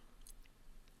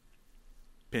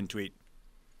 Pin tweet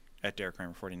at Derek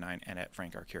Kramer 49 and at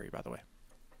Frank Arcuri, by the way.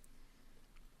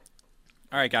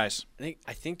 All right, guys.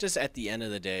 I think just at the end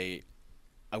of the day,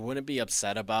 I wouldn't be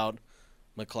upset about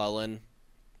McClellan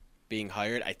being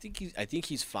hired. I think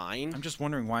he's fine. I'm just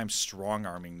wondering why I'm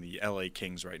strong-arming the LA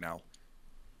Kings right now.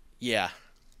 Yeah.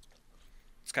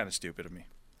 It's kind of stupid of me.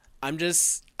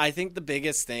 I think the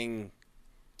biggest thing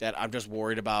that I'm just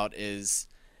worried about is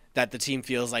that the team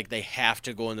feels like they have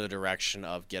to go in the direction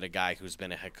of get a guy who's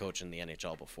been a head coach in the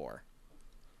NHL before.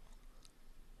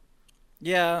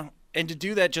 Yeah, and to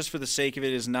do that just for the sake of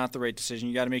it is not the right decision.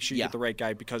 You got to make sure you Yeah. get the right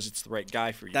guy because it's the right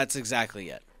guy for you. That's exactly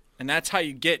it. And that's how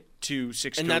you get to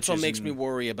six And that's what coaches makes in- me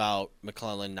worry about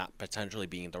McClellan not potentially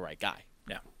being the right guy.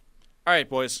 Yeah. All right,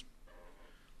 boys.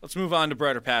 Let's move on to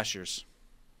brighter pastures.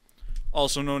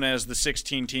 Also known as the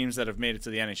 16 teams that have made it to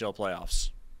the NHL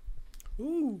playoffs.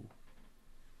 Ooh.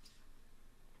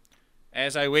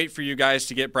 As I wait for you guys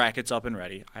to get brackets up and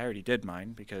ready, I already did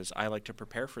mine because I like to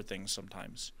prepare for things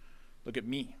sometimes. Look at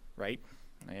me, right?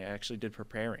 I actually did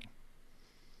preparing.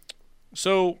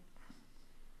 So,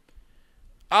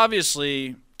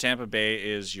 obviously, Tampa Bay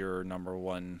is your number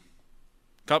one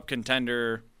cup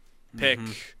contender pick.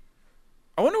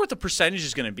 I wonder what the percentage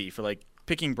is going to be for, like,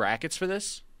 picking brackets for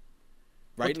this.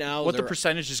 Right now, what the they're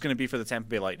percentage is going to be for the Tampa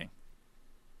Bay Lightning?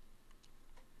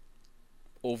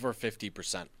 over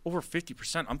 50%. Over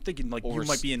 50%. I'm thinking like Over you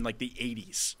might be in like the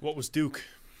 80s. What was Duke?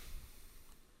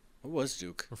 What was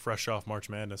Duke? We're fresh off March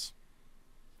Madness.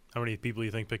 How many people do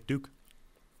you think picked Duke?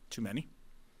 Too many.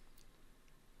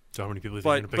 So how many people do you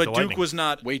think are But going to pick the Duke Lightning? was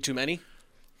not. Way too many?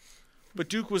 But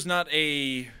Duke was not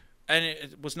a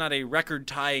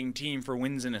record-tying team for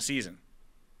wins in a season.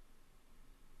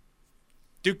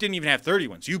 Duke didn't even have 30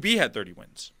 wins. UB had 30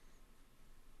 wins.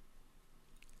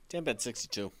 Tampa had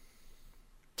 62.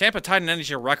 Tampa tied an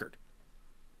NHL record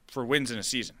for wins in a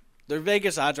season. Their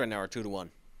Vegas odds right now are 2-1.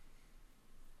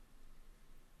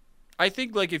 I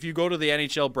think like if you go to the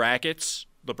NHL brackets,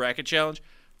 the bracket challenge,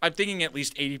 I'm thinking at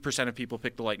least 80% of people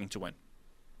pick the Lightning to win.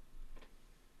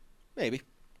 Maybe.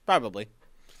 Probably.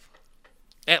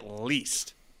 At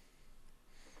least.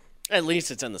 At least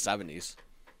it's in the 70s.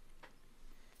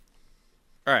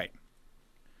 All right.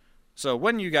 So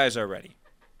when you guys are ready,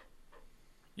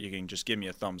 you can just give me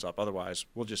a thumbs up. Otherwise,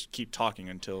 we'll just keep talking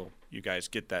until you guys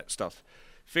get that stuff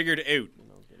figured out.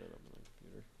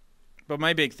 But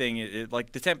my big thing is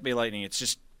like the Tampa Bay Lightning, it's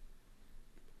just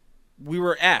we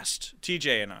were asked,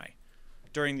 TJ and I,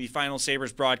 during the final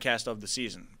Sabres broadcast of the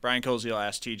season. Brian Koziel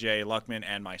asked TJ, Luckman,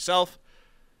 and myself,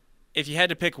 if you had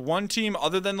to pick one team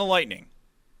other than the Lightning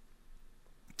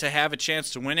to have a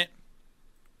chance to win it,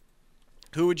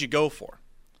 who would you go for?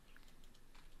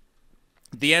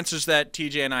 The answers that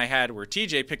TJ and I had were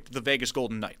TJ picked the Vegas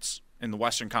Golden Knights in the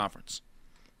Western Conference.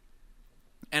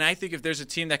 And I think if there's a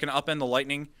team that can upend the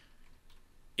Lightning,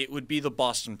 it would be the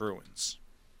Boston Bruins.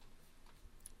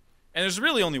 And there's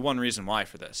really only one reason why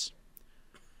for this.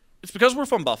 It's because we're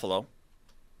from Buffalo.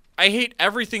 I hate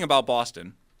everything about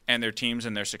Boston and their teams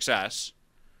and their success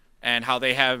and how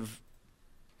they have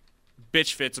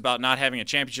bitch fits about not having a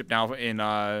championship now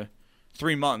in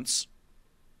 3 months.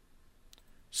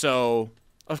 So,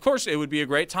 of course, it would be a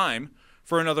great time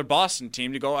for another Boston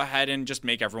team to go ahead and just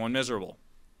make everyone miserable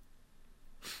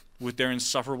with their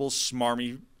insufferable,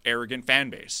 smarmy, arrogant fan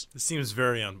base. This seems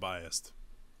very unbiased.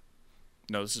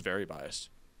 No, this is very biased.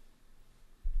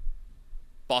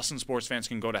 Boston sports fans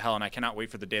can go to hell, and I cannot wait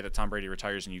for the day that Tom Brady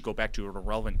retires and you go back to an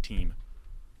irrelevant team.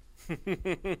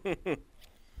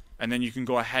 And then you can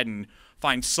go ahead and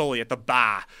find Sully at the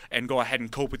bar and go ahead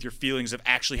and cope with your feelings of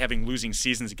actually having losing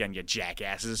seasons again, you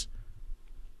jackasses.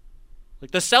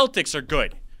 Like, the Celtics are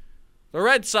good. The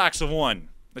Red Sox have won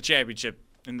the championship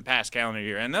in the past calendar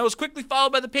year, and that was quickly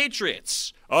followed by the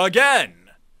Patriots. Again.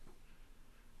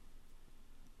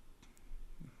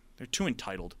 They're too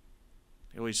entitled.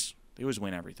 They always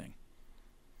win everything.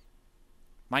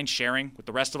 Mind sharing with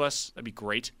the rest of us? That'd be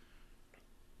great.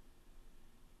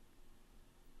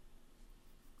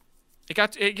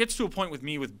 It gets to a point with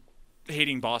me with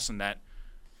hating Boston that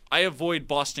I avoid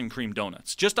Boston cream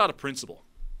donuts just out of principle.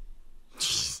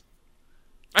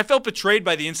 I felt betrayed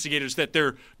by the instigators that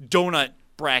their donut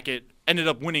bracket ended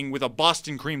up winning with a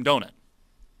Boston cream donut.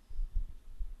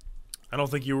 I don't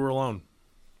think you were alone.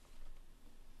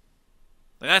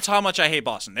 And that's how much I hate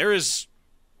Boston.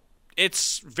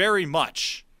 It's very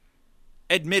much,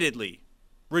 admittedly,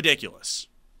 ridiculous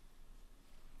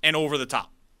and over the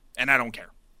top. And I don't care.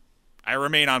 I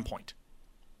remain on point.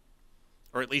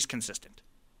 Or at least consistent.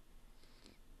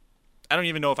 I don't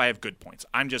even know if I have good points.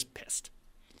 I'm just pissed.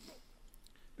 And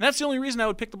that's the only reason I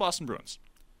would pick the Boston Bruins.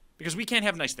 Because we can't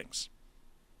have nice things.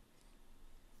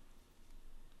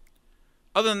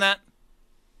 Other than that,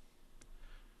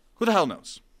 who the hell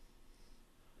knows?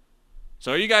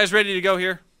 So are you guys ready to go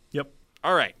here? Yep.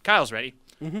 All right. Kyle's ready.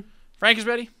 Mm-hmm. Frank is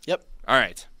ready? Yep. All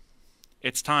right.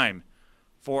 It's time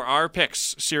for our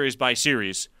picks, series by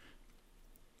series,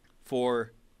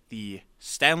 for the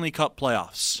Stanley Cup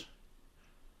playoffs.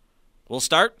 We'll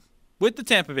start with the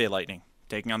Tampa Bay Lightning,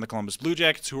 taking on the Columbus Blue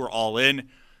Jackets, who are all in,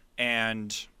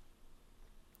 and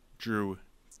drew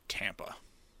Tampa.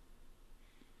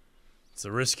 It's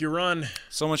a risk you run.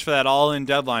 So much for that all-in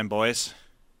deadline, boys.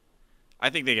 I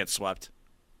think they get swept.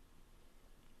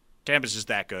 Tampa's just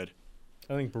that good.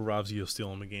 I think Bobrovsky will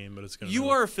steal him a game, but it's going to You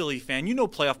are a Philly fan. You know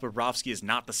playoff Bobrovsky is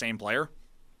not the same player.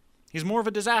 He's more of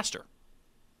a disaster.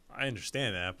 I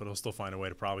understand that, but he'll still find a way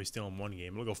to probably steal him one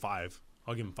game. It'll go 5.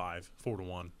 I'll give him 5. 4-1.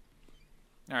 All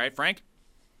right, Frank?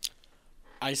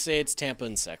 I say it's Tampa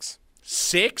in 6.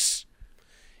 6?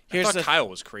 I thought Kyle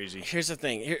was crazy. Here's the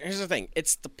thing. Here's the thing.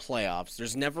 It's the playoffs.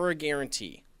 There's never a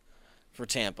guarantee for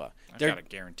Tampa. I've got a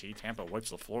guarantee. Tampa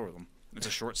wipes the floor with them. It's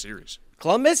a short series.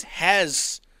 Columbus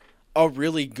has a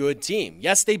really good team.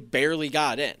 Yes, they barely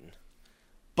got in,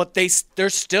 but they're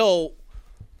still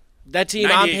that team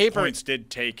on paper. Points did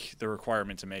take the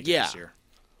requirement to make it this year.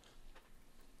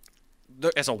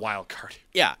 as a wild card.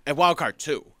 Yeah, and wild card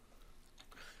too.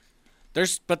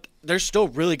 But there's still a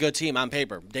really good team on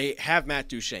paper. They have Matt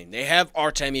Duchene. They have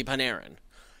Artemi Panarin.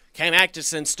 Cam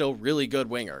Atkinson's still really good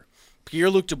winger.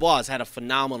 Pierre-Luc Dubois had a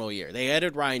phenomenal year. They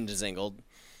added Ryan Dzingel.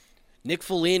 Nick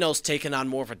Foligno's taken on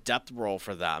more of a depth role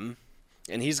for them,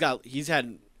 and he's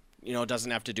had,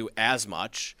 doesn't have to do as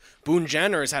much. Boone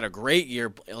Jenner has had a great year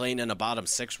playing in a bottom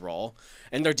six role,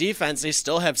 and their defense, they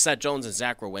still have Seth Jones and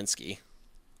Zach Rowinski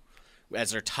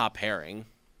as their top pairing.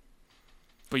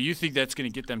 But you think that's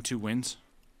going to get them 2 wins?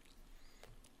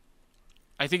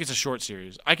 I think it's a short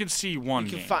series. I can see one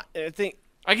game.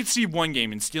 I can see one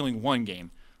game and stealing one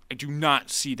game. I do not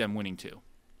see them winning 2.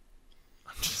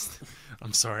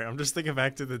 I'm sorry. I'm just thinking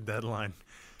back to the deadline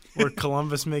where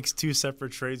Columbus makes 2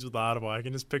 separate trades with Ottawa. I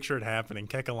can just picture it happening.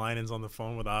 Kekalainen's on the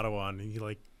phone with Ottawa, and he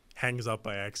hangs up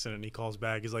by accident. And he calls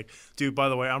back. He's like, "Dude, by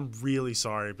the way, I'm really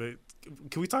sorry, but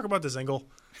can we talk about Dzingel?"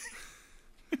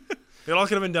 It all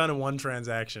could have been done in one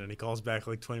transaction. And he calls back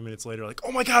 20 minutes later, like,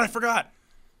 "Oh my God, I forgot."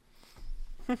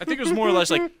 I think it was more or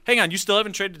less like, "Hang on, you still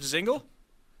haven't traded Dzingel?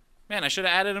 Man, I should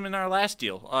have added him in our last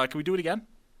deal. Can we do it again?"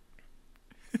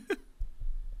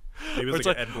 Maybe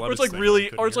it's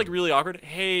like really awkward.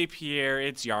 "Hey Pierre,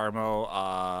 it's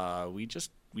Yarmo. We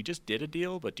just did a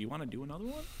deal, but do you want to do another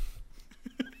one?"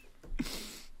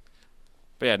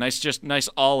 But yeah, nice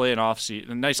all-in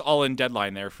offseason, nice all-in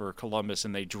deadline there for Columbus,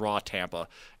 and they draw Tampa.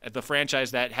 The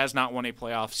franchise that has not won a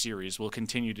playoff series will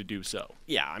continue to do so.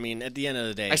 Yeah, I mean, at the end of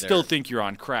the day, I still think you're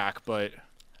on crack, but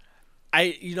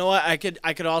you know what? I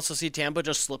could also see Tampa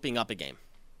just slipping up a game.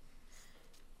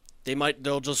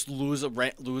 They'll just lose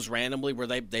randomly where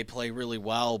they play really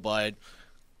well, but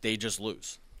they just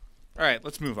lose. All right,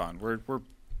 let's move on. We're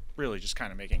really just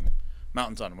kind of making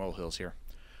mountains out of molehills here.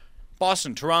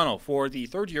 Boston, Toronto for the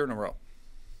 3rd year in a row.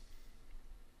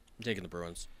 I'm taking the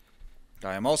Bruins.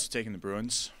 I am also taking the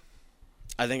Bruins.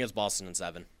 I think it's Boston in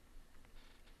 7.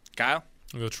 Kyle?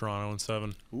 I'll go Toronto in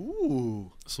 7.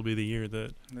 Ooh. This will be the year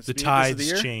that This the will be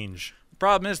tides change. The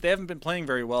problem is they haven't been playing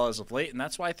very well as of late, and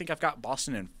that's why I think I've got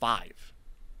Boston in 5.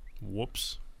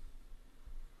 Whoops.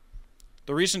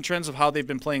 The recent trends of how they've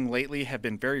been playing lately have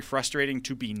been very frustrating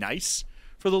to be nice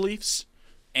for the Leafs.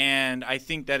 And I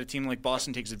think that a team like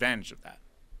Boston takes advantage of that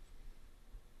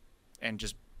and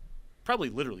just probably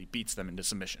literally beats them into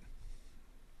submission.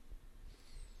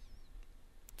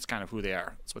 It's kind of who they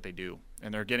are. It's what they do.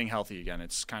 And they're getting healthy again.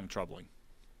 It's kind of troubling.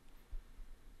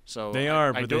 So they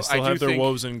are, but they still have their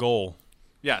woes in goal.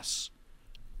 Yes.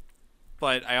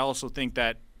 But I also think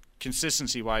that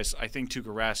consistency-wise, I think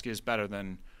Tuukka Rask is better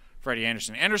than Freddie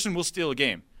Anderson. Anderson will steal a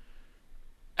game.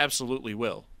 Absolutely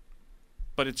will.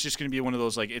 But it's just going to be one of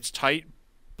those, it's tight,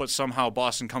 but somehow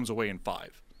Boston comes away in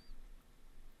 5.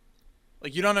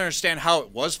 You don't understand how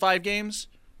it was 5 games,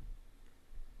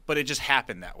 but it just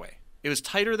happened that way. It was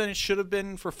tighter than it should have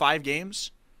been for 5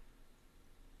 games.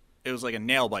 It was like a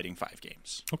nail-biting 5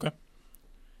 games. Okay.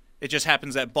 It just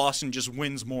happens that Boston just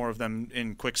wins more of them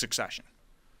in quick succession.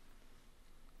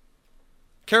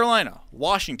 Carolina,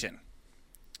 Washington.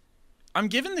 I'm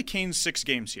giving the Canes 6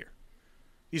 games here.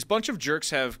 These bunch of jerks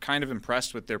have kind of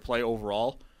impressed with their play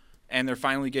overall, and they're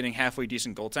finally getting halfway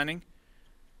decent goaltending.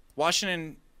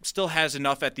 Washington still has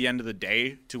enough at the end of the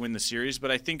day to win the series, but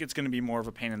I think it's going to be more of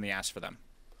a pain in the ass for them.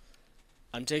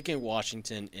 I'm taking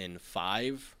Washington in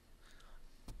 5,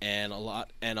 and a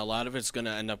lot of it's going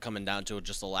to end up coming down to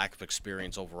just a lack of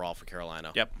experience overall for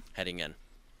Carolina. Yep. Heading in,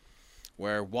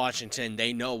 where Washington,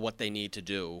 they know what they need to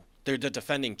do. They're the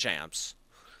defending champs.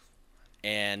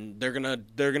 And they're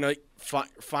gonna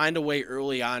find a way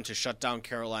early on to shut down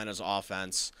Carolina's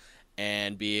offense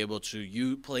and be able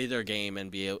to play their game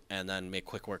and then make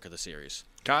quick work of the series.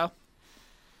 Kyle?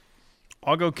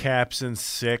 I'll go Caps in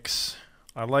 6.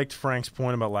 I liked Frank's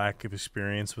point about lack of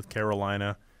experience with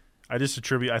Carolina. I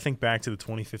think back to the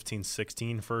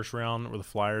 2015-16 first round where the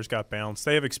Flyers got bounced.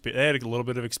 They had a little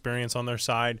bit of experience on their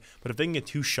side, but if they can get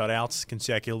 2 shutouts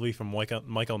consecutively from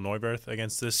Michael Neuwirth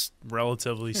against this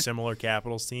relatively similar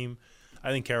Capitals team,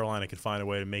 I think Carolina could find a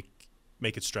way to make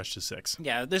it stretch to 6.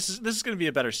 Yeah, this is going to be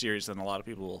a better series than a lot of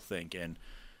people will think, and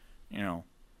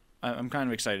I'm kind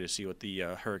of excited to see what the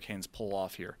Hurricanes pull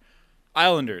off here.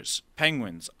 Islanders,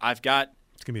 Penguins.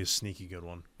 It's going to be a sneaky good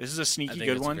one. This is a sneaky good one.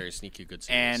 I think it's a very sneaky good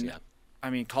series, and, yeah.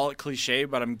 I mean, call it cliche,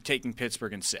 but I'm taking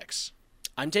Pittsburgh in 6.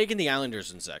 I'm taking the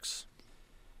Islanders in 6.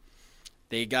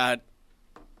 They're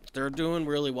doing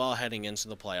really well heading into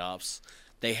the playoffs.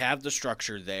 They have the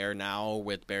structure there now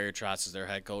with Barry Trotz as their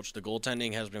head coach. The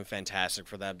goaltending has been fantastic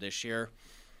for them this year.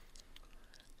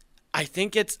 I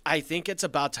think it's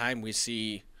about time we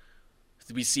see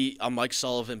a Mike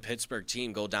Sullivan Pittsburgh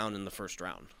team go down in the first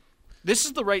round. This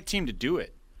is the right team to do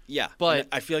it. Yeah, But-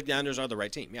 I feel like the Islanders are the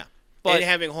right team. Yeah, But- and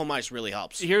having home ice really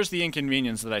helps. Here's the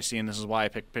inconvenience that I see, and this is why I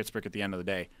picked Pittsburgh at the end of the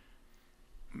day.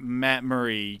 Matt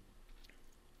Murray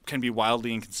can be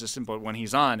wildly inconsistent, but when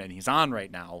he's on, and he's on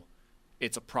right now,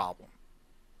 it's a problem.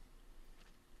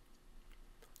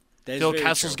 That is Phil very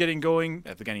Kessel's true. getting going.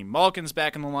 Evgeny Malkin's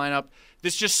back in the lineup.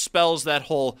 This just spells that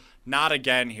whole "not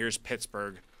again, here's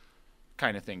Pittsburgh"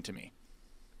 kind of thing to me.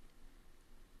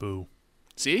 Boo.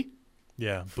 See?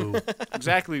 Yeah, boo.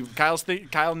 Exactly. Kyle's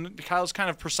kind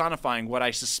of personifying what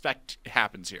I suspect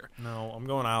happens here. No, I'm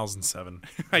going Isles in 7.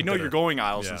 I know Bitter. you're going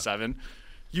Isles Yeah. in 7.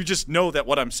 You just know that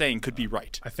what I'm saying could be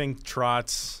right. I think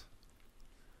Trotz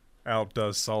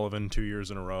outdoes Sullivan 2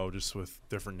 years in a row, just with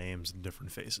different names and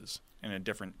different faces. In a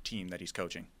different team that he's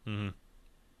coaching.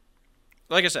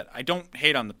 Like I said, I don't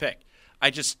hate on the pick.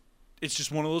 It's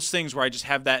just one of those things where I just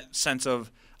have that sense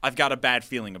of I've got a bad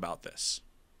feeling about this.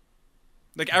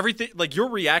 Like everything, like your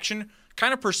reaction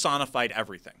kind of personified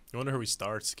everything. You wonder who he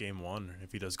starts game 1,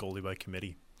 if he does goalie by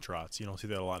committee. Trotz. You don't see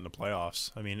that a lot in the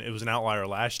playoffs. I mean, it was an outlier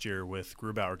last year with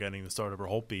Grubauer getting the start over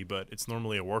Holtby, but it's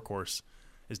normally a workhorse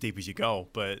as deep as you go.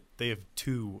 But they have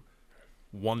 2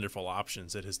 wonderful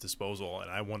options at his disposal,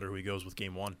 and I wonder who he goes with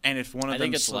game 1. And if one of I them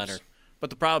think it's slips, Leonard. but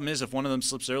the problem is if one of them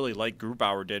slips early, like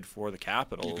Grubauer did for the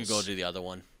Capitals, You could go to the other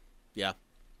one. Yeah,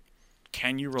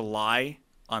 can you rely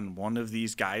on one of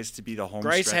these guys to be the home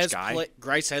Grice stretch has guy?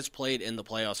 Grice has played in the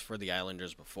playoffs for the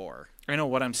Islanders before. I know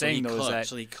what I'm saying though is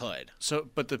that he could.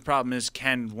 but the problem is,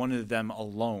 can one of them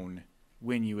alone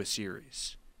win you a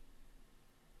series?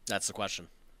 That's the question.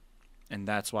 And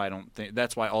that's why I don't think.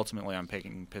 That's why ultimately I'm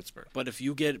picking Pittsburgh. But if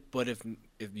you get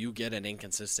an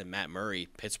inconsistent Matt Murray,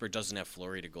 Pittsburgh doesn't have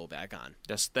Fleury to go back on.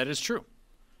 That is true.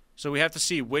 So we have to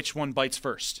see which one bites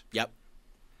first Yep.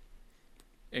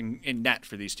 in net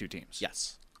for these two teams.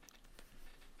 Yes.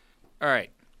 All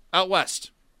right, out west.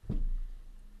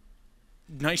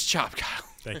 Nice job, Kyle.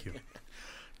 Thank you.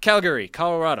 Calgary,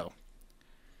 Colorado.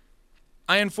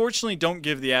 I unfortunately don't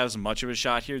give the Avs much of a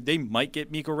shot here. They might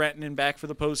get Mikko Rantanen back for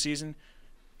the postseason,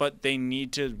 but they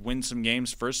need to win some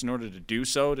games first in order to do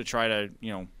so, to try to,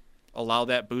 allow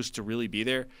that boost to really be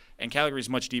there. And Calgary's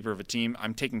much deeper of a team.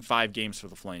 I'm taking 5 games for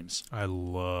the Flames. I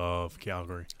love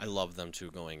Calgary. I love them too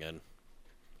going in.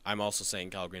 I'm also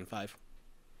saying Calgary in 5.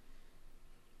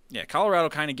 Yeah, Colorado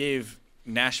kind of gave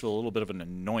Nashville a little bit of an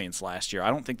annoyance last year. I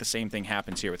don't think the same thing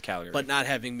happens here with Calgary. But not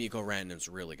having Mikko Rantanen's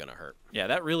really going to hurt. Yeah,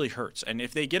 that really hurts. And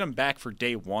if they get him back for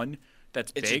day 1,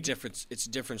 that's It's big. It's a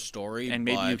different story. And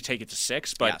maybe but you take it to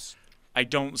 6, but yes. I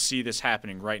don't see this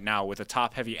happening right now with a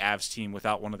top-heavy Avs team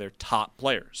without one of their top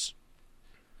players.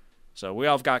 So we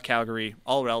all have got Calgary,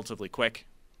 all relatively quick.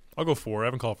 I'll go 4. I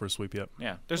haven't called for a sweep yet.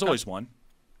 Yeah, there's always one.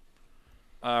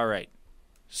 All right.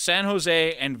 San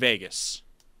Jose and Vegas.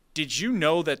 Did you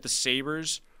know that the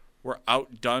Sabres were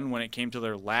outdone when it came to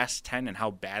their last 10 and how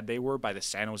bad they were by the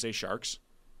San Jose Sharks?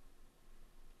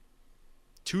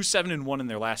 2-7-1 in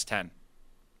their last 10.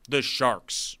 The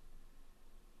Sharks.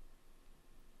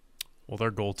 Well,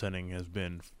 their goaltending has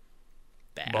been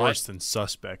Bad. worse than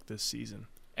suspect this season.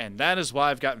 And that is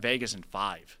why I've got Vegas in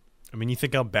 5. I mean, you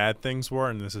think how bad things were,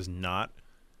 and this is not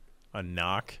a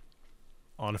knock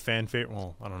on a fan favorite.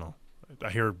 Well, I don't know. I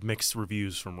hear mixed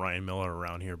reviews from Ryan Miller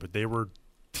around here, but they were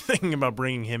thinking about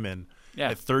bringing him in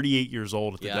at 38 years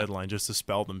old at the deadline just to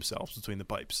spell themselves between the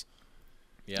pipes.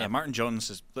 Yeah, Martin Jones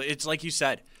is, it's like you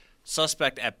said,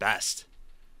 suspect at best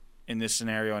in this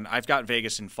scenario. And I've got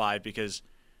Vegas in 5 because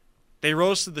they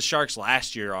roasted the Sharks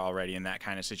last year already in that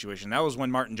kind of situation. That was when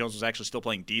Martin Jones was actually still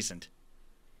playing decent.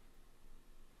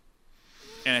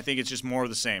 And I think it's just more of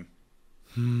the same.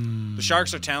 The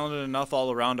Sharks are talented enough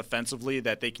all around offensively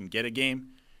that they can get a game.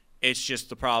 It's just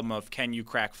the problem of, can you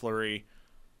crack Fleury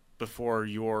before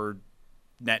your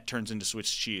net turns into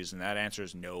Swiss cheese? And that answer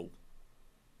is no.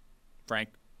 Frank?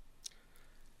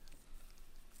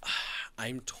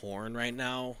 I'm torn right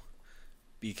now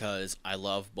because I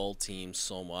love both teams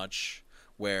so much,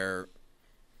 where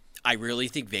I really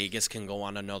think Vegas can go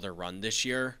on another run this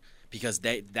year because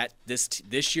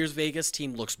this year's Vegas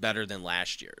team looks better than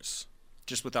last year's.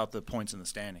 Just without the points in the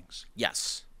standings.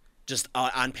 Yes. Just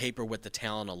on paper with the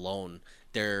talent alone,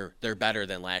 they're better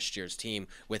than last year's team.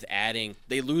 With adding,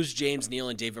 they lose James Neal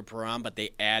and David Perron, but they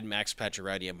add Max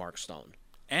Pacioretty and Mark Stone.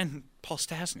 And Paul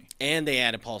Stastny. And they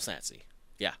added Paul Stastny.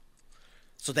 Yeah.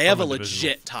 So they have a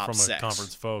legit top from 6. From a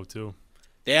conference foe, too.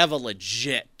 They have a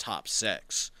legit top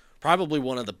 6. Probably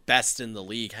one of the best in the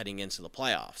league heading into the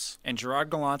playoffs. And Gerard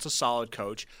Gallant's a solid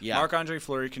coach. Yeah. Marc-Andre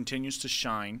Fleury continues to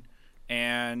shine.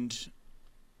 And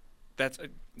that's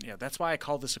why I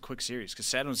call this a quick series. Because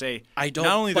San Jose, not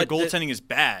only their goaltending is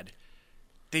bad,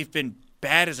 they've been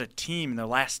bad as a team in their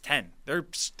last 10. They're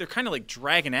kind of like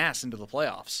dragging ass into the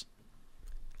playoffs.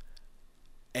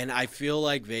 And I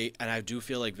do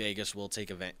feel like Vegas will take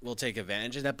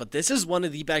advantage of that. But this is one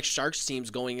of the best Sharks teams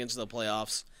going into the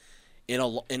playoffs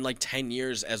in like 10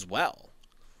 years as well,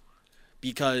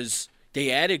 because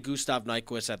they added Gustav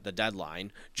Nyquist at the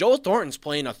deadline. Joe Thornton's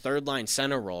playing a third line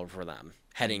center role for them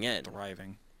heading in.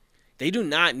 Thriving. They do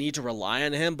not need to rely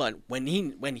on him, but when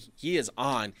he is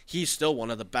on, he's still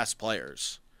one of the best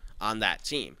players on that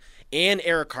team. And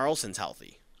Erik Karlsson's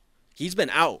healthy. He's been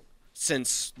out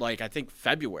since I think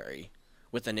February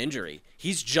with an injury.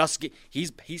 He's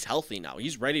healthy now.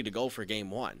 He's ready to go for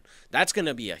game 1. That's going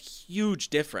to be a huge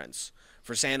difference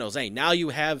for San Jose. Now you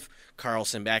have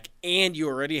Karlsson back, and you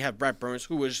already have Brett Burns,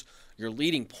 who was your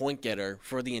leading point getter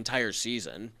for the entire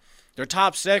season. Their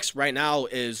top 6 right now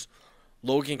is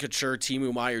Logan Couture,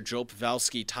 Timo Meier, Joe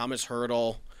Pavelski, Thomas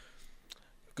Hertl,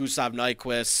 Gustav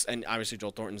Nyquist, and obviously Joe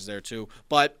Thornton's there too.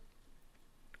 But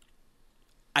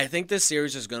I think this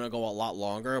series is going to go a lot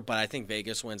longer, but I think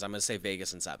Vegas wins. I'm going to say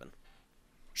Vegas in 7.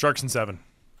 Sharks in 7.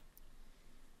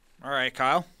 All right,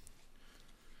 Kyle.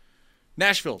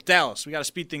 Nashville, Dallas. We got to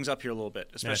speed things up here a little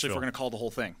bit, especially if Nashville. we're going to call the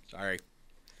whole thing. Sorry.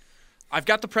 I've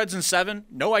got the Preds in 7.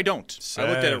 No, I don't. I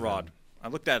looked at it wrong. I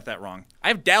looked at that wrong. I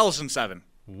have Dallas in 7.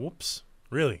 Whoops.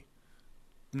 Really?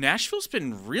 Nashville's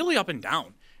been really up and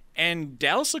down, and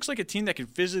Dallas looks like a team that can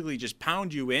physically just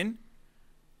pound you in.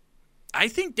 I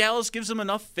think Dallas gives them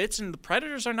enough fits, and the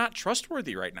Predators are not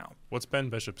trustworthy right now. What's Ben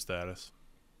Bishop's status?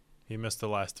 He missed the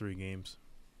last 3 games.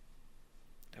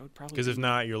 That would probably Because if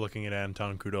not, you're looking at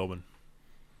Anton Khudobin.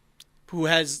 Who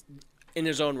has, in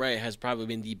his own right, has probably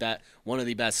been one of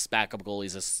the best backup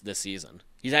goalies this season.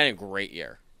 He's had a great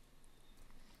year.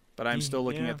 But I'm still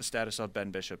looking Yeah. at the status of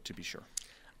Ben Bishop to be sure.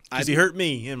 Because he hurt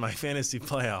me in my fantasy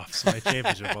playoffs, my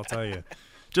championship, I'll tell you.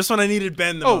 Just when I needed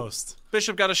Ben the most.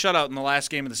 Bishop got a shutout in the last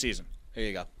game of the season, Here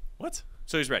you go. What?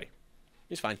 so he's ready.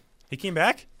 He's fine. He came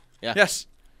back? Yeah. Yes.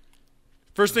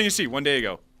 First thing you see one day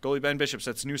ago, goalie Ben Bishop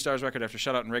sets new Stars record after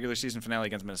shutout in regular season finale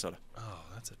against Minnesota. Oh,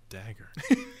 that's a dagger.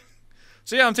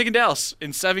 So yeah, I'm taking Dallas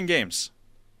in 7 games.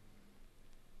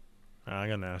 I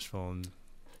got Nashville in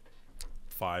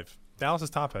 5. Dallas is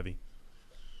top heavy.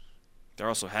 They're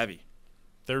also heavy.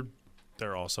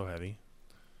 They're also heavy.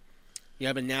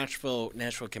 Yeah, but Nashville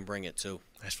can bring it too.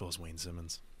 Nashville is Wayne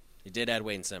Simmons. He did add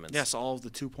Wayne Simmons. Yes, all of the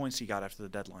 2 points he got after the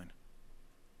deadline.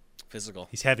 Physical.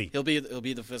 He's heavy. He'll be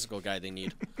the physical guy they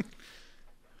need.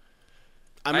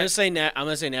 I'm gonna say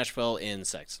Nashville in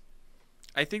 6.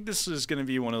 I think this is going to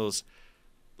be one of those,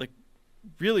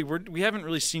 really, we haven't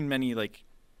really seen many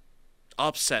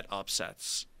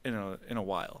upsets in a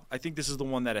while. I think this is the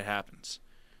one that it happens.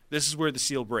 This is where the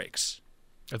seal breaks.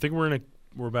 I think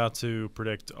we're about to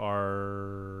predict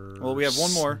our We have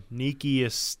one more.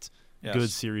 sneakiest Yes.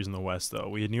 good series in the West, though.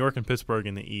 We had New York and Pittsburgh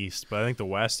in the East, but I think the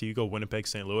West, you go Winnipeg,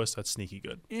 St. Louis, that's sneaky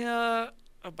good. Yeah,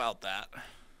 about that.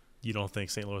 You don't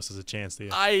think St. Louis has a chance, do you?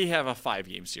 I have a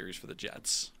 5-game series for the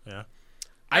Jets. Yeah.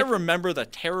 I remember the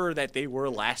terror that they were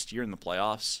last year in the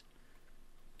playoffs,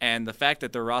 and the fact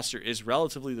that their roster is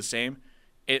relatively the same.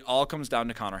 It all comes down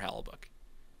to Connor Hellebuyck,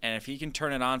 and if he can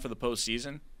turn it on for the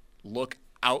postseason, look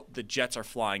out, the Jets are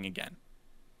flying again.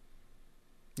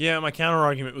 Yeah, my counter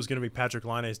argument was going to be Patrick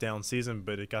Laine's down season,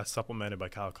 but it got supplemented by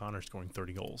Kyle Connor scoring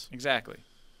 30 goals. Exactly.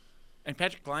 And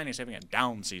Patrick Laine is having a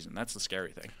down season. That's the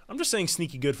scary thing. I'm just saying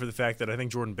sneaky good for the fact that I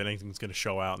think Jordan Bennington's going to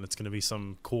show out, and it's going to be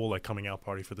some cool coming out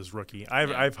party for this rookie. I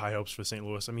have high hopes for St.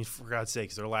 Louis. I mean, for God's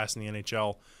sakes, they're last in the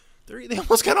NHL. They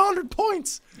almost got 100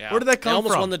 points. Yeah. Where did that They come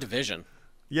almost from? won the division.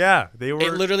 Yeah, they were.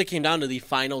 It literally came down to the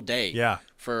final day. Yeah.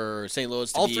 For St.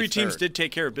 Louis to All be 3 teams third. did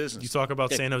take care of You business. talk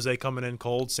about San Jose coming in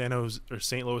cold. St.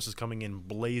 Louis is coming in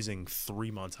blazing 3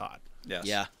 months hot. Yes.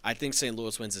 Yeah, I think St.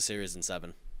 Louis wins the series in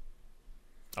 7.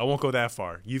 I won't go that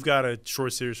far. You've got a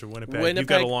short series for Winnipeg. You've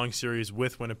got a long series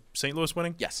with St. Louis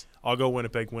winning? Yes. I'll go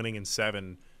Winnipeg winning in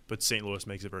 7, but St. Louis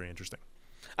makes it very interesting.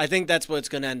 I think that's what it's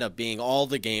going to end up being. All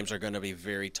the games are going to be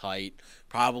very tight.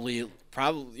 Probably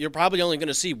you're probably only going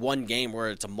to see one game where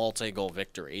it's a multi-goal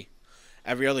victory.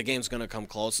 Every other game's going to come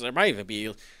close. There might even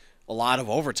be a lot of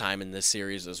overtime in this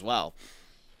series as well.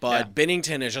 But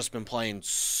Binnington has just been playing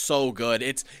so good.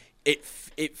 It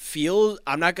feels,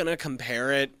 I'm not going to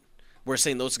compare it where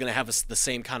St. Louis is going to have the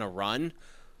same kind of run,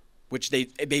 which they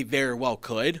very well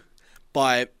could,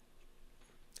 but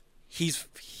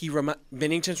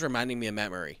Binnington's reminding me of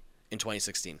Matt Murray in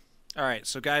 2016. All right,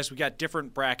 so guys, we got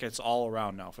different brackets all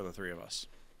around now for the 3 of us.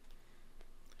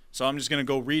 So I'm just going to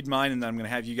go read mine, and then I'm going to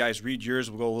have you guys read yours.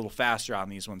 We'll go a little faster on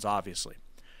these ones, obviously.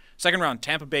 Second round,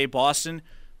 Tampa Bay, Boston.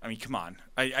 I mean, come on.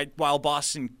 While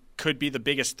Boston could be the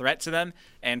biggest threat to them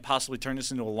and possibly turn this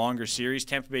into a longer series.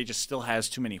 Tampa Bay just still has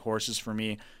too many horses for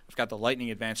me. I've got the Lightning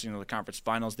advancing to the conference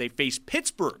finals. They face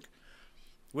Pittsburgh,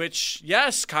 which,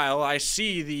 yes, Kyle, I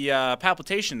see the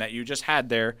palpitation that you just had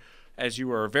there as you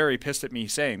were very pissed at me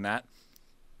saying that.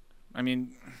 I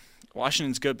mean,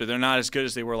 Washington's good, but they're not as good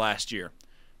as they were last year,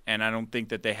 and I don't think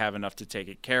that they have enough to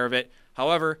take care of it.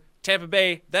 However, Tampa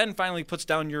Bay then finally puts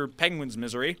down your Penguins'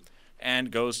 misery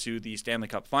and goes to the Stanley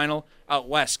Cup final. Out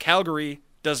west, Calgary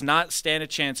does not stand a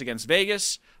chance against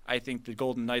Vegas. I think the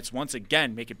Golden Knights once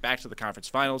again make it back to the conference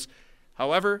finals.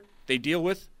 However, they deal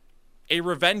with a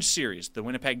revenge series. The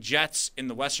Winnipeg Jets in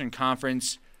the Western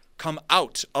Conference come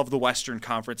out of the Western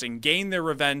Conference and gain their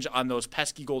revenge on those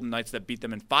pesky Golden Knights that beat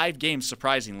them in 5 games,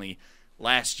 surprisingly,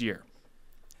 last year.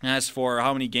 As for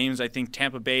how many games I think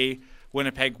Tampa Bay,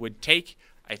 Winnipeg would take,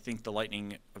 I think the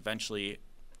Lightning eventually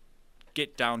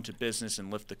get down to business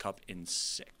and lift the cup in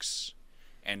 6.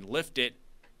 And lift it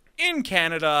in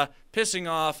Canada, pissing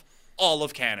off all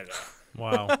of Canada.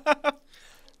 Wow.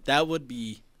 That would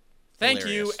be Thank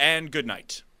hilarious. you, and good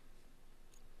night.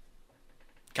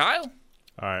 Kyle?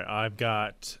 All right, I've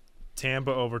got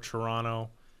Tampa over Toronto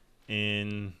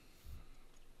in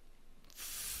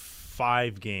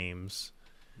 5 games.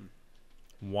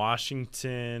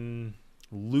 Washington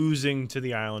losing to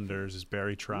the Islanders as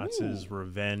Barry Trotz's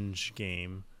revenge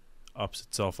game ups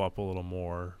itself up a little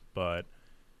more, but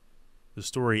the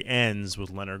story ends with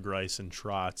Leonard Greiss and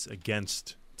Trotz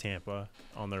against Tampa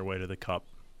on their way to the Cup.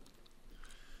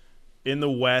 In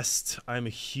the West, I'm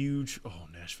a huge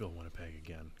Nashville, Winnipeg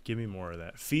again. Give me more of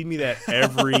that. Feed me that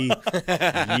every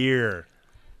year.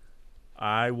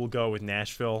 I will go with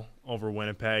Nashville over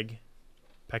Winnipeg.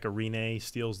 Pekka Rinne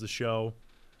steals the show.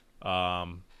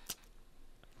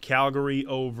 Calgary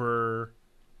over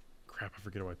I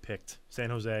forget who I picked. San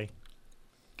Jose.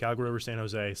 Calgary over San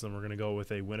Jose. So then we're going to go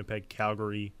with a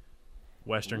Winnipeg-Calgary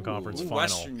Western Conference final.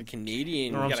 Western. The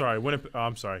Canadian. No, I'm sorry.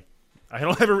 I'm sorry. I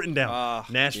don't have it written down.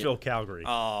 Nashville-Calgary.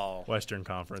 Oh. Western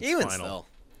Conference Even final. still.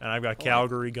 And I've got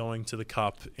Calgary going to the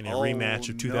Cup in a rematch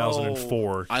of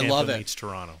 2004. I Tampa love it. meets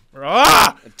Toronto.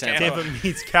 Tampa. Tampa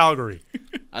meets Calgary.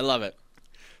 I love it.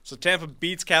 So Tampa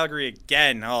beats Calgary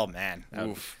again. Oh, man.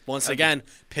 Once again,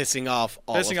 pissing off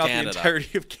all Pissing of off Canada. the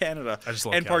entirety of Canada. I just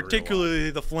love and Calgary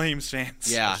particularly the Flames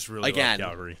fans. Yeah, I just really again. love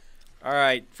Calgary. All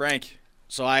right, Frank.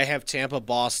 So I have Tampa,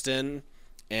 Boston,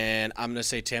 and I'm going to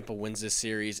say Tampa wins this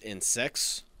series in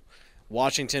 6.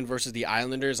 Washington versus the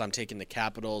Islanders. I'm taking the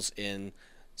Capitals in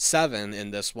 7 in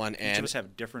this one. Each And of us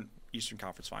have different Eastern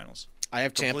Conference finals. I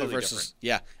have Tampa completely versus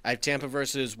I have Tampa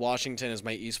versus Washington as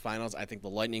my East Finals. I think the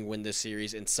Lightning win this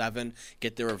series in 7,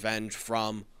 get their revenge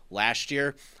from last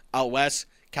year. Out west,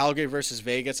 Calgary versus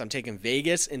Vegas. I'm taking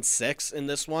Vegas in 6 in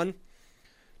this one.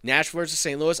 Nashville versus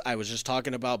St. Louis. I was just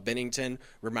talking about Binnington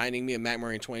reminding me of Matt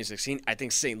Murray in 2016. I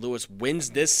think St. Louis wins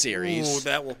this series. Ooh,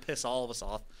 that will piss all of us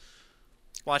off.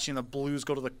 Watching the Blues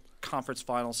go to the conference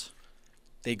finals.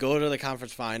 They go to the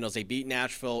conference finals. They beat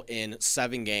Nashville in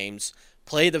 7 games,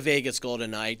 play the Vegas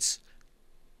Golden Knights,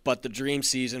 but the dream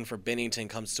season for Binnington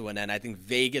comes to an end. I think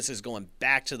Vegas is going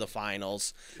back to the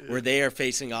finals where they are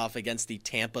facing off against the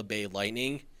Tampa Bay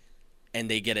Lightning, and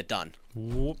they get it done.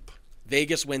 Whoop.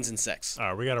 Vegas wins in 6. All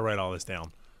right, we got to write all this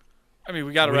down. I mean,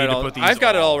 we got to We write need to all. put these I've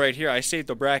got it all- all right here. I saved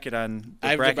the bracket on the I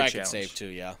have bracket the bracket challenge. saved too,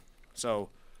 yeah. So,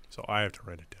 So I have to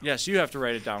write it down. yes, you have to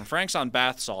write it down. Frank's on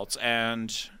bath salts,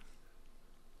 and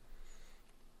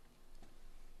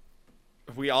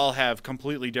we all have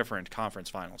completely different conference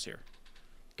finals here.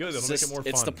 Good. That'll It's, make it more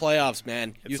it's fun. the playoffs,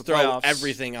 man. It's You the throw playoffs.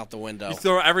 everything out the window. You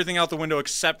throw everything out the window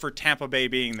except for Tampa Bay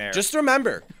being there. Just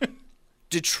remember,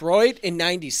 Detroit in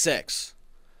 96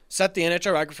 set the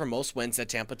NHL record for most wins that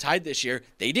Tampa tied this year.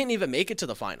 They didn't even make it to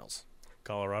the finals.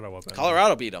 Colorado up.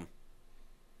 Colorado beat them.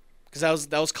 Because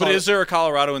that was but is there a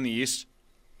Colorado in the East?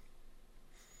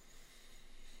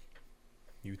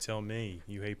 You tell me.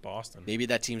 You hate Boston. Maybe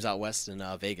that team's out west in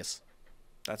Vegas.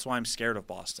 That's why I'm scared of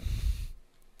Boston.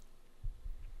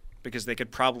 Because they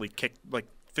could probably kick,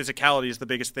 physicality is the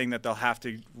biggest thing that they'll have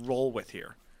to roll with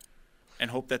here. And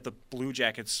hope that the Blue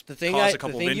Jackets The thing, cause a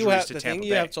couple of injuries to the Tampa thing Bay.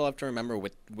 you have to remember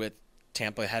with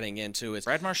Tampa heading into is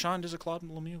Brad Marchand is a Claude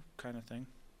Lemieux kind of thing.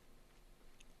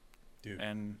 Dude.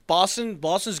 And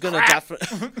Boston's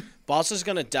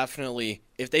gonna definitely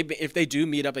if they do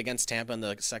meet up against Tampa in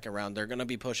the second round, they're gonna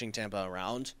be pushing Tampa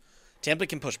around. Tampa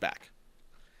can push back.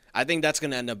 I think that's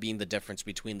gonna end up being the difference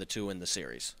between the two in the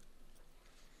series.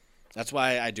 That's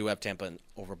why I do have Tampa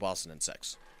over Boston in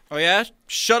 6. oh yeah,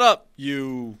 shut up,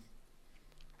 you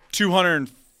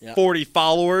 240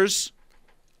 followers.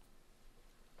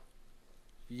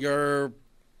 Your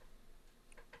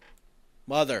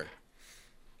mother.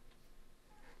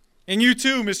 And you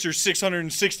too, Mr.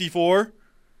 664.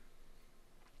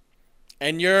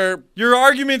 And your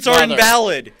arguments are brother.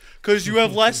 invalid because you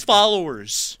have less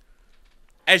followers.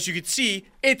 As you can see,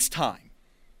 it's time.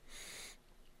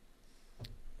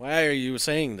 Why are you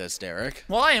saying this, Derek?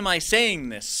 Why am I saying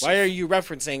this? Why are you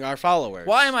referencing our followers?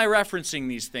 Why am I referencing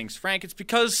these things, Frank? It's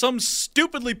because some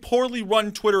stupidly poorly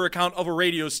run Twitter account of a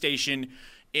radio station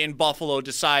in Buffalo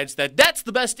decides that that's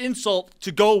the best insult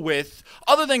to go with,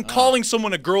 other than calling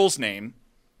someone a girl's name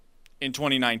in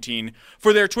 2019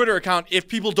 for their Twitter account if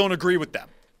people don't agree with them.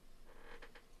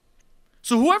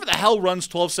 So whoever the hell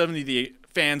runs 1270 The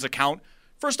Fans account,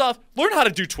 first off, learn how to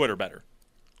do Twitter better.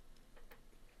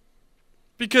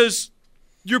 Because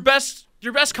your best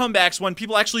comebacks when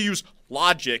people actually use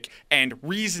logic and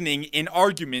reasoning in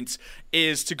arguments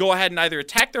is to go ahead and either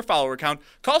attack their follower account,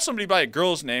 call somebody by a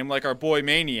girl's name like our boy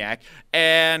Maniac,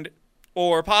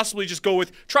 or possibly just go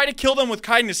with try to kill them with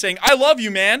kindness saying, "I love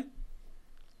you, man."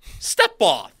 Step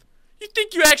off. You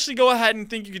think you actually go ahead and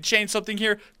think you could change something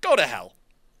here? Go to hell.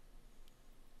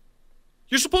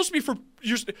 You're supposed to be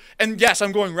and yes,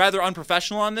 I'm going rather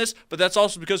unprofessional on this, but that's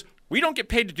also because we don't get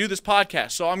paid to do this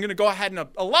podcast, so I'm going to go ahead and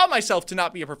allow myself to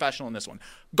not be a professional in this one.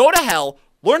 Go to hell,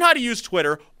 learn how to use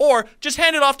Twitter, or just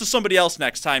hand it off to somebody else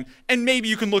next time, and maybe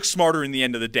you can look smarter in the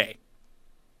end of the day.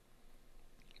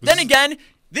 Then again,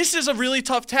 this is a really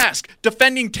tough task.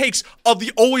 Defending takes of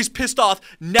the always pissed off,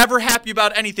 never happy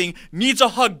about anything, needs a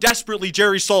hug desperately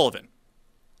Jerry Sullivan.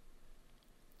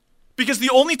 Because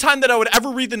the only time that I would ever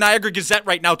read the Niagara Gazette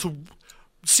right now to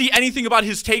see anything about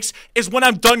his takes is when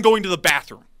I'm done going to the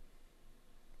bathroom.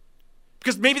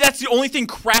 Because maybe that's the only thing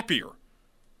crappier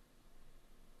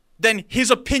than his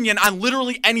opinion on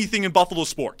literally anything in Buffalo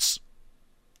sports.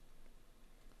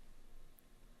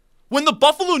 When the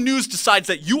Buffalo News decides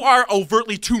that you are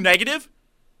overtly too negative,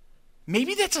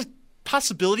 maybe that's a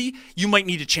possibility you might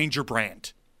need to change your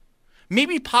brand.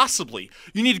 Maybe possibly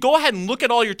you need to go ahead and look at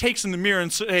all your takes in the mirror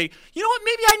and say, you know what,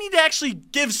 maybe I need to actually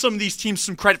give some of these teams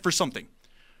some credit for something.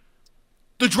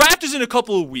 The draft is in a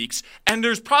couple of weeks, and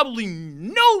there's probably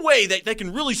no way that they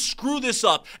can really screw this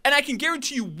up, and I can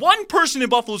guarantee you one person in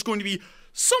Buffalo is going to be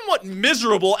somewhat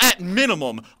miserable at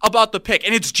minimum about the pick,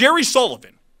 and it's Jerry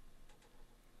Sullivan.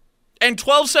 And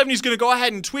 1270 is going to go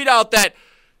ahead and tweet out that,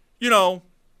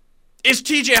 is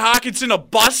TJ Hawkinson a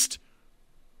bust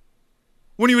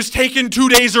when he was taken 2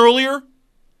 days earlier?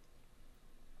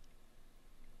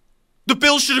 The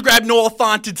Bills should have grabbed Noah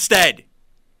Fant instead.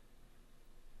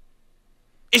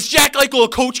 Is Jack Eichel a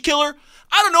coach killer?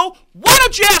 I don't know. Why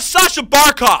don't you ask Sasha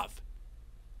Barkov?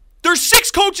 There's 6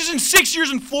 coaches in 6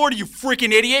 years in Florida, you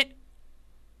freaking idiot.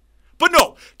 But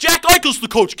no, Jack Eichel's the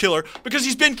coach killer because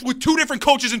he's been with 2 different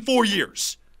coaches in 4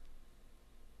 years.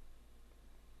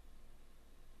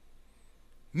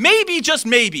 Maybe, just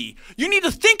maybe, you need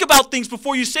to think about things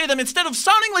before you say them instead of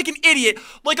sounding like an idiot,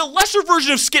 like a lesser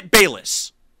version of Skip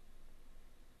Bayless.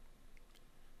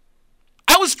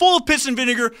 I was full of piss and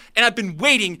vinegar, and I've been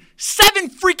waiting 7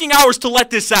 freaking hours to let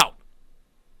this out.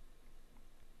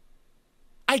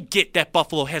 I get that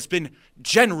Buffalo has been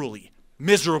generally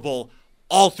miserable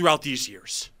all throughout these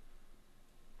years.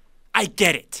 I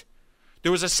get it.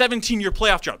 There was a 17-year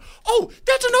playoff drought. Oh,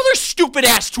 that's another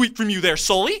stupid-ass tweet from you there,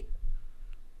 Sully.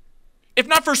 If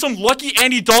not for some lucky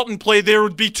Andy Dalton play, there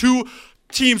would be 2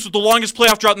 teams with the longest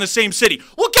playoff drought in the same city.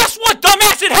 Well, guess what,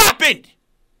 dumbass? It happened.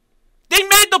 They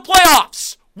made the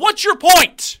playoffs. What's your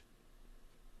point?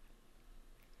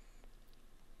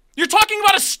 You're talking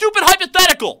about a stupid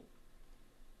hypothetical.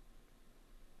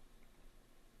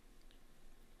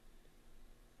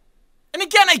 And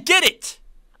again, I get it.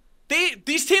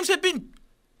 These teams have been,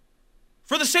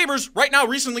 for the Sabres right now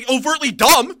recently, overtly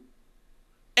dumb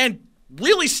and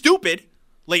really stupid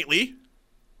lately.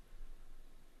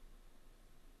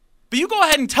 But you go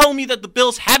ahead and tell me that the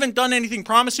Bills haven't done anything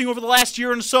promising over the last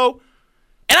year and so.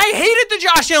 And I hated the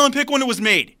Josh Allen pick when it was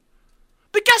made.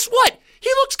 But guess what? He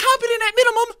looks competent at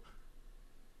minimum.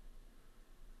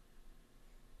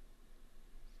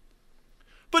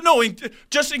 But no,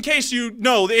 just in case if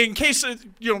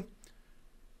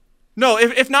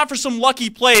not for some lucky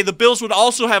play, the Bills would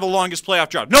also have a longest playoff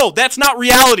drought. No, that's not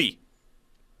reality.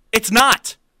 It's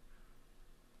not.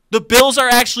 The Bills are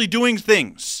actually doing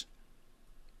things.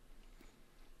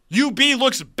 UB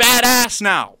looks badass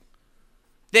now.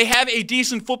 They have a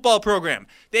decent football program.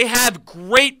 They have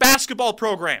great basketball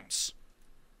programs.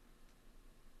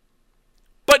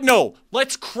 But no,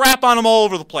 let's crap on them all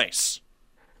over the place.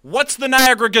 What's the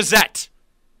Niagara Gazette?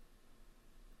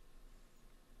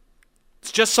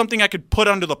 It's just something I could put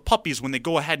under the puppies when they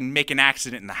go ahead and make an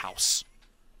accident in the house.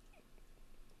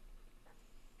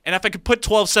 And if I could put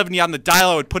 1270 on the dial,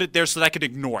 I would put it there so that I could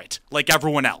ignore it, like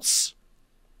everyone else.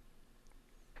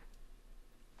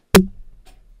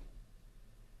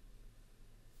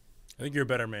 I think you're a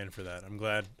better man for that. I'm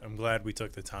glad we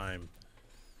took the time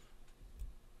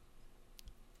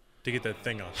to get that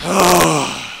thing off.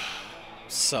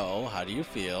 So, how do you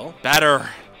feel? Better.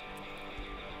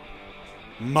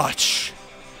 Much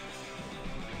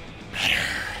better.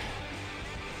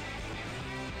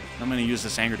 I'm going to use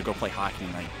this anger to go play hockey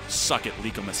tonight. Suck it,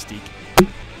 Liga Mystique.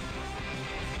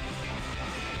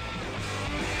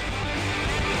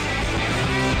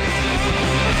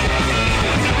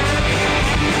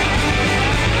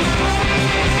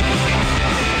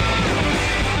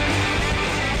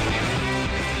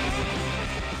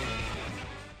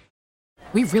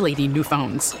 We really need new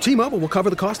phones. T-Mobile will cover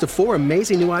the cost of 4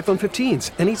 amazing new iPhone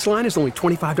 15s, and each line is only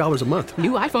 $25 a month.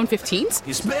 New iPhone 15s?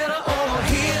 It's better over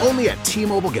here. Only at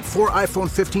T-Mobile, get 4 iPhone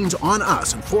 15s on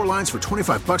us and 4 lines for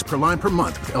 $25 per line per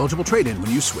month with eligible trade-in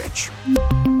when you switch.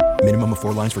 Minimum of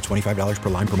 4 lines for $25 per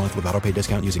line per month with autopay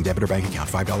discount using debit or bank account.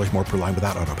 $5 more per line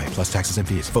without autopay, plus taxes and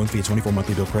fees. Phone fee at 24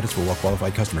 monthly bill credits for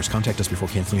well-qualified customers. Contact us before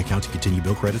canceling account to continue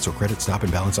bill credits or credit stop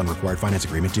and balance on required finance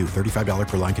agreement due. $35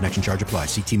 per line connection charge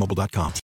applies. See T-Mobile.com.